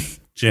reason.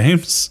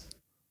 James.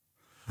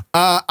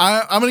 I'm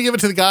going to give it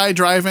to the guy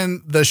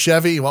driving the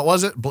Chevy. What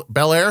was it?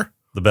 Bel Air?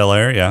 The Bel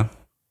Air, yeah.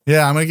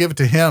 Yeah, I'm going to give it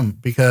to him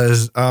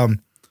because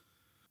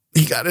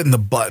he got it in the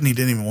butt and he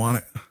didn't even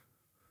want it.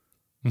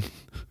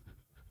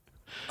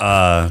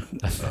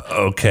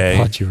 Okay. I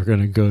thought you were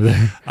going to go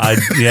there.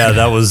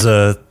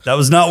 That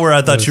was not where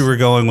I thought you were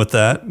going with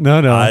that. No.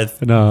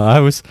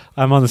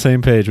 I'm on the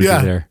same page with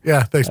you there.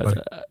 Yeah, thanks,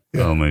 buddy.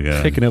 Oh my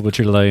god. Picking up what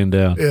you're laying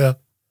down. Yeah.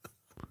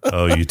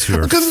 Oh, you two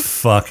are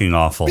fucking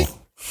awful.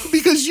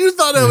 Because you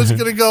thought I was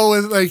going to go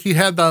with, like, he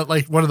had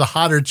one of the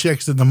hotter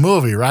chicks in the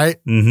movie, right?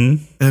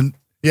 Mm-hmm. And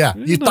yeah,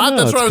 you thought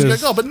that's where I was going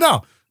to go, but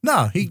no,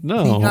 he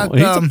got,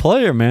 he's a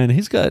player, man.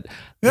 He's got,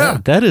 Yeah.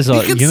 that is, He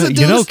can you know,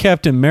 seduce-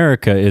 Captain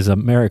America is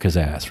America's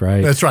ass,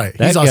 right? That's right.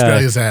 That He's guy,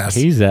 Australia's ass.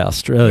 He's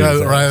Australia's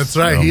Yeah, right, ass. that's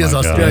right. Oh He is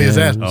my God. Australia's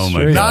ass. Oh my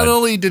Straight. god. Not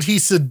only did he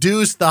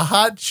seduce the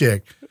hot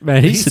chick,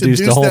 Man, he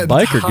seduced the whole that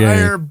biker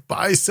entire gang.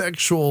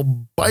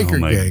 bisexual biker Oh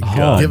my gang.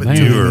 god. Give it man.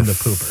 to You him are in the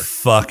pooper.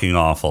 fucking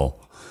awful.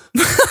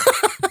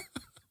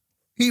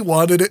 He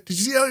wanted it. Did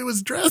you see how he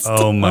was dressed?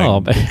 Oh my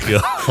Oh, man.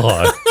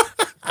 god.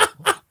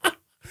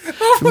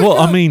 Well,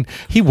 I mean,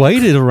 he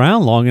waited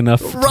around long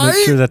enough to Right?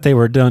 make sure that they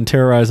were done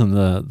terrorizing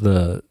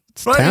the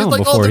Right? town He's like,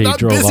 before they're he not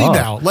drove busy off.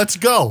 now. Let's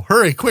go.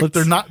 Hurry, quick.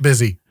 They're not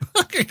busy.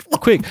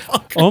 Quick,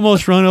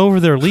 almost run over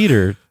their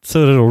leader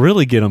so that it'll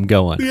really get them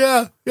going.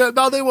 Yeah.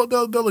 No, they won't.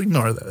 They'll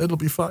ignore that. It'll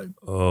be fine.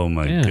 Oh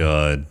my Yeah.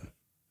 god.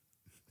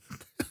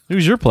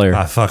 Who's your player?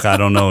 I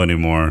don't know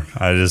anymore.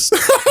 I just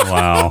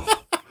wow.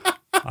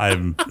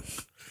 Why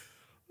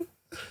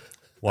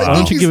Wow.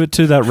 don't you give it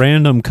to that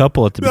random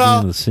couple at the beginning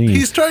of the scene?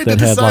 He's trying to that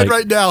had, decide like,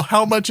 right now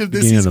how much of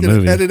this beginning he's of the going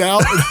to movie. edit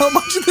out and how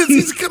much of this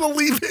he's going to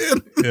leave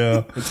in.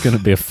 Yeah. It's going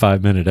to be a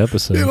 5-minute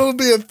episode. It'll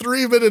be a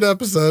 3-minute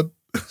episode.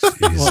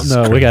 Well,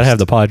 no, we got to have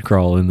the pod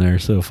crawl in there,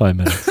 so 5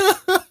 minutes.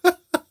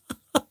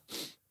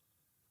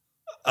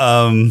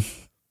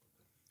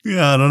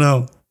 Yeah, I don't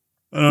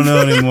know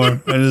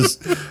anymore. I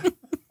just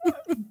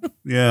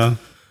yeah.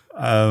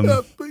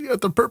 But you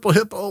got the Purple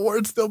Hippo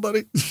Award still,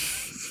 buddy.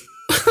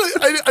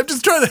 I'm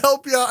just trying to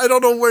help you out. I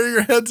don't know where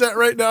your head's at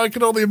right now. I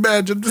can only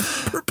imagine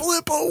the Purple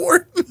Hippo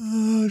Award.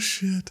 Oh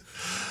shit.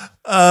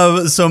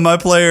 So my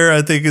player,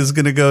 I think, is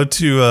going to go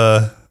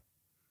to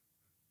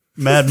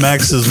Mad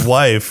Max's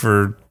wife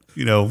for,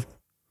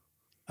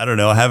 I don't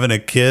know, having a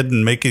kid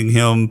and making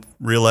him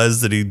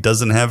realize that he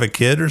doesn't have a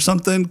kid or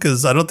something.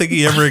 Because I don't think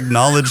he ever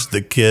acknowledged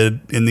the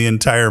kid in the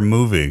entire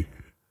movie.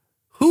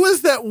 Who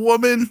is that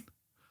woman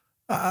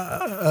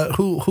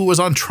who was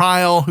on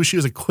trial, who she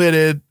was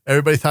acquitted?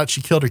 Everybody thought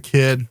she killed her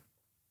kid.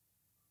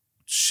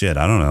 Shit,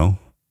 I don't know.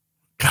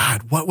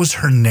 God, what was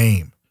her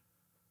name?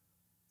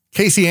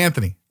 Casey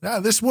Anthony.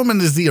 This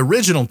woman is the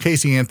original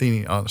Casey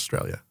Anthony on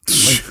Australia.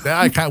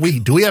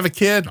 Do we have a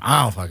kid?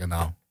 I don't fucking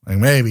know. Like,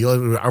 maybe.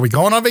 Are we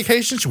going on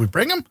vacation? Should we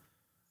bring him?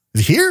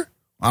 Is he here?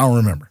 I don't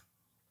remember.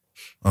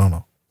 I don't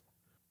know.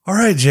 All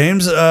right,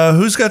 James,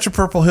 who's got your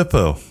Purple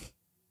Hippo?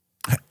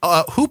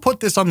 Who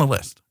put this on the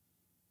list?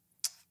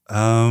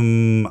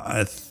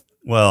 I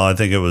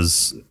think it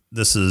was,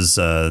 this is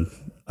a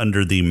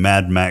under the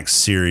Mad Max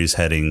series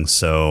heading,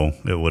 so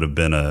it would have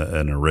been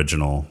an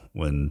original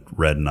when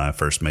Red and I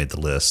first made the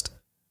list.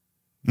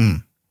 All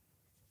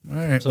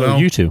right. So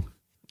you two.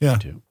 Yeah.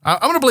 I'm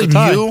going to blame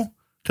you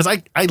because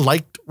I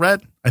liked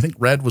Red. I think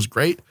Red was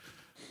great.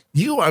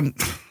 You, I'm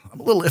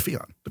a little iffy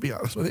on, to be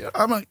honest with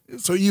you.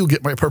 So you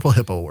get my Purple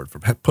Hippo Award for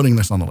putting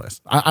this on the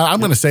list. I'm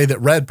going to say that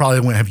Red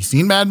probably went, have you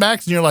seen Mad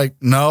Max? And you're like,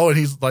 no. And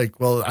he's like,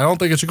 well, I don't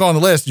think it should go on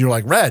the list. And you're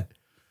like, Red,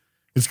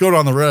 it's going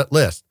on the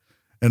list.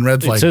 And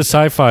Red's like, it says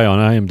sci-fi on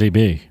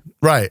IMDb.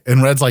 Right.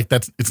 And Red's like,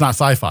 it's not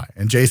sci-fi.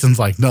 And Jason's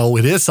like, no,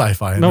 it is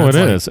sci-fi. And No, Red's it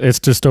like, is. It's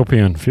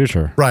dystopian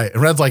future. Right.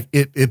 And Red's like,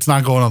 it's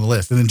not going on the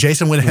list. And then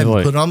Jason went ahead and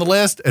put it on the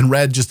list, and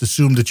Red just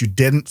assumed that you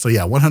didn't. So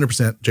yeah,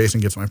 100%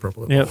 Jason gets my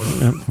Purple Hippo. Yep.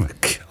 Oh my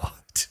God.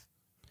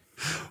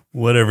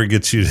 Whatever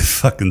gets you to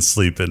fucking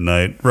sleep at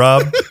night.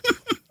 Rob?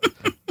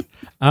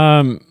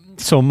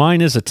 So mine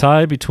is a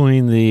tie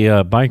between the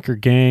biker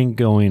gang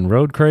going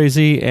road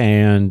crazy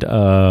and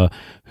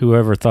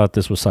whoever thought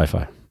this was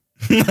sci-fi.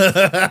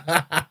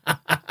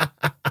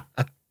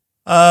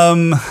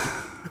 Do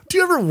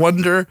you ever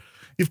wonder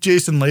if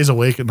Jason lays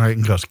awake at night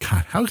and goes,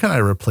 God, how can I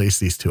replace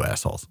these two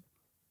assholes?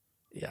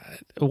 Yeah.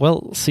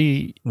 Well,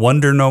 see,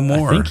 Wonder no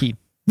more. I think he.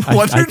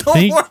 Wonder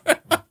no more.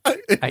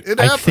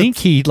 I think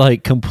he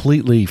like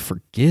completely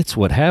forgets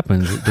what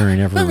happens during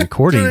every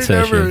recording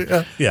session.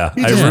 Yeah,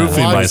 He I just roofie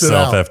blocks it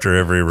myself out. after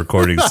every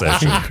recording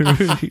session.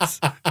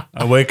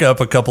 I wake up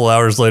a couple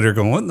hours later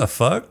going, what in the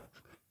fuck?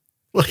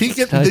 Well, I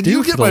did do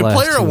you for get the my last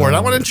player 2 award?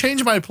 I want to hours.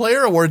 change my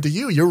player award to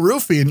you. You're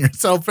roofing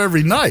yourself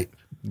every night.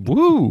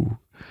 Woo!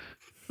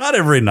 Not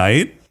every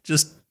night,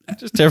 just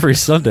Just every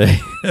Sunday.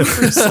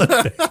 every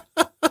Sunday.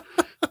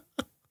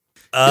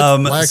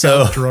 Blackout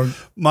So drunk.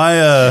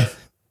 my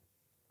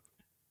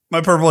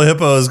Purple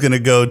Hippo is going to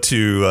go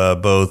to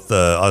both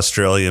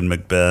Australian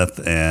Macbeth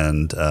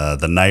and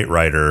the Knight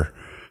Rider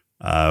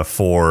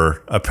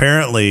for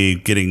apparently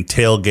getting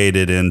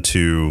tailgated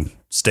into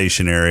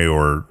stationary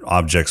or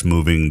objects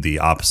moving the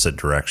opposite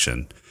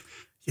direction.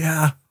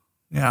 Yeah.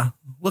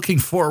 Looking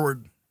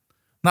forward.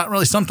 Not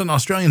really something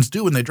Australians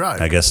do when they drive.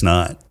 I guess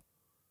not.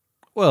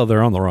 Well,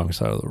 they're on the wrong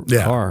side of the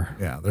Yeah. car.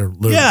 Yeah. They're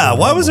literally Yeah,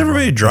 why was wrong.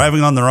 everybody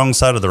driving on the wrong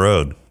side of the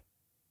road?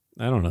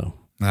 I don't know.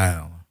 I don't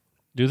know.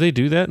 Do they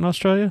do that in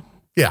Australia?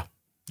 Yeah.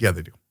 Yeah,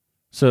 they do.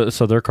 So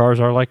their cars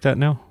are like that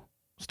now?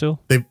 Still?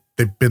 They've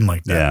been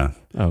like that. Yeah.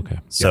 Oh, okay.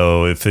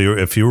 So if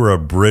you were a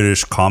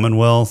British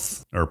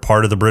Commonwealth or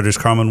part of the British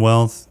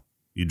Commonwealth,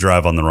 you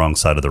drive on the wrong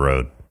side of the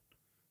road.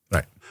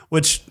 Right.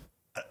 Which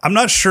I'm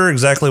not sure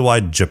exactly why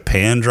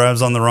Japan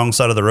drives on the wrong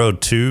side of the road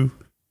too.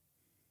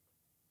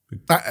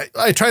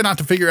 I try not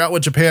to figure out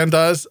what Japan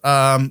does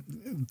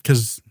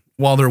because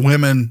while their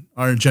women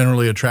are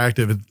generally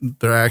attractive,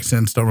 their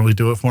accents don't really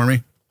do it for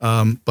me.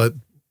 But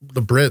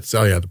the Brits,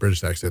 the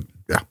British accent.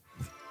 Yeah.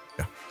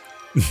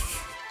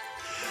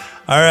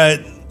 All right.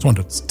 Just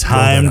wanted to throw that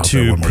Time out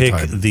there to one more pick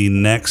time. the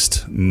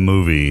next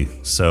movie.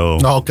 So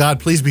Oh, God,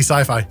 please be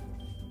sci-fi.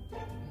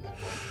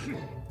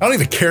 I don't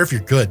even care if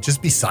you're good.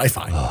 Just be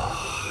sci-fi.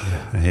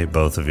 I hate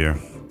both of you.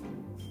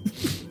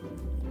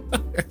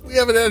 We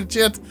haven't had a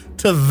chance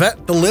to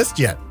vet the list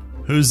yet.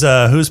 Who's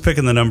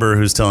picking the number?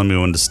 Who's telling me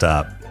when to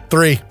stop?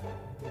 3.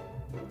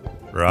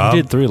 Rob,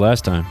 You did 3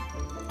 last time.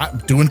 I'm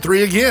doing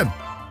 3 again.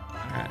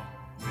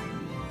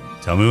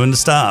 tell me when to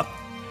stop.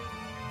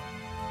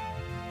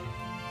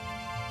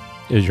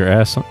 Is your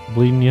ass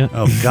bleeding yet?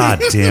 Oh, God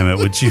damn it.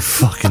 Would you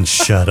fucking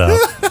shut up?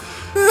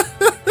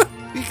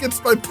 He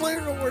gets my player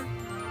award.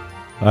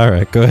 All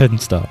right, go ahead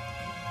and stop.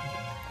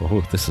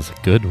 Oh, this is a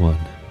good one.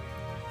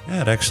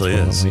 Yeah, it actually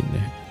That's is. what I'm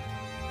waiting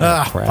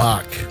there.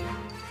 Fuck.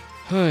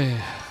 Hey.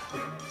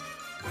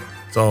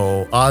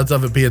 So, odds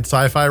of it being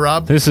sci-fi,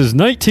 Rob? This is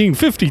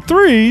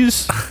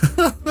 1953's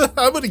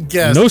I'm going to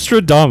guess.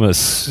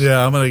 Nostradamus.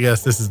 Yeah, I'm going to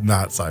guess this is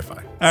not sci-fi.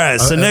 All right,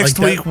 so next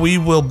like week that. we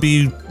will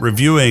be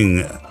reviewing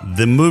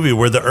the movie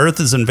where the Earth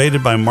is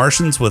invaded by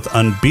Martians with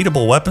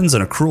unbeatable weapons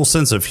and a cruel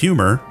sense of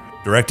humor.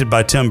 Directed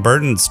by Tim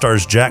Burton, it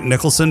stars Jack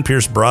Nicholson,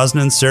 Pierce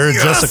Brosnan, Sarah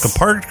Jessica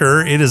Parker.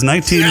 It is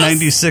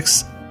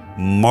 1996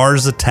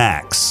 Mars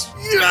Attacks.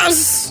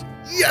 Yes!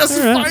 Yes,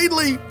 All right.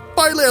 finally!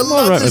 Finally, I all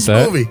love right this with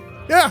that. movie.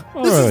 Yeah,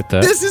 All right with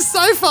that. this is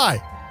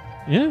sci-fi.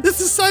 Yeah, This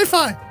is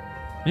sci-fi.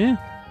 yeah.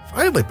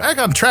 Finally, back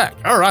on track.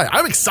 All right,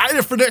 I'm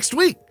excited for next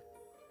week.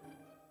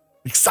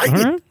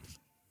 Excited. All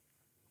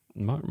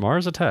right.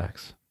 Mars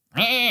Attacks.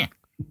 Can't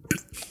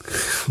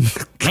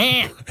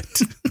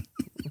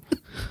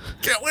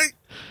wait.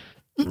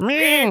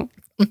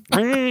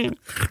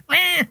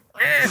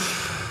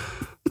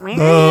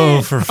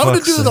 Oh, for I'm going fuck's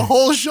to do sake. the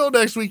whole show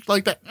next week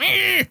like that.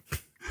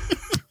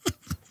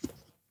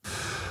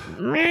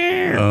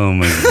 Oh,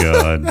 my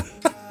God.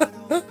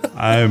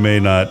 I may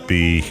not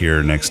be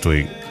here next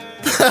week.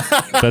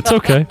 That's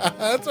okay.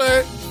 That's all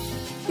right.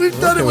 We've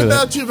done it with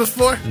without you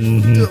before.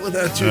 Do it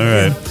without you. All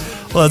again. right.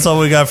 Well, that's all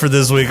we got for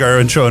this week. Our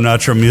intro and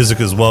outro music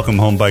is Welcome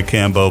Home by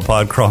Cambo.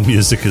 Podcrawl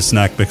music is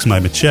Snack Mix by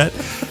Machette.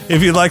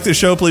 If you like the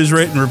show, please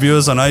rate and review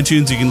us on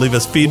iTunes. You can leave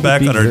us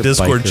feedback on our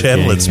Discord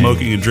channel at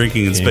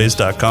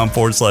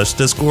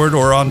smokinganddrinkinginspace.com/Discord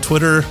or on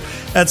Twitter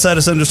at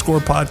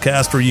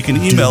 @Satis_podcast, or you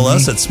can email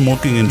us at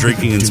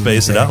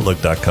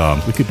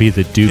smokinganddrinkinginspace@outlook.com. We could be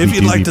the doobie. If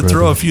you'd like to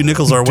throw a few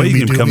nickels our way, you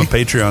can become a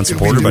Patreon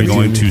supporter by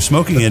going to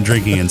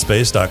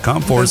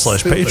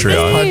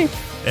smokinganddrinkinginspace.com/Patreon.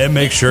 And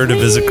make sure to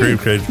visit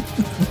Creative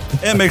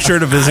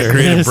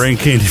Brain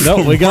Candy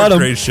for more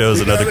great shows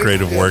and other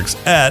creative works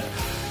at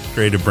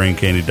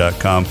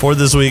creativebraincandy.com. For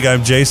this week,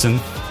 I'm Jason.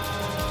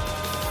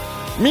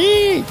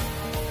 Me.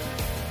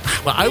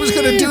 Well, I was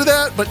going to do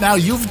that, but now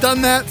you've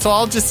done that, so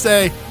I'll just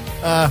say,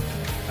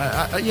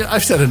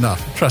 I've said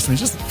enough. Trust me.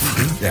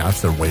 I've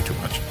said way too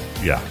much.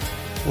 Yeah.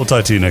 We'll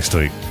talk to you next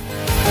week.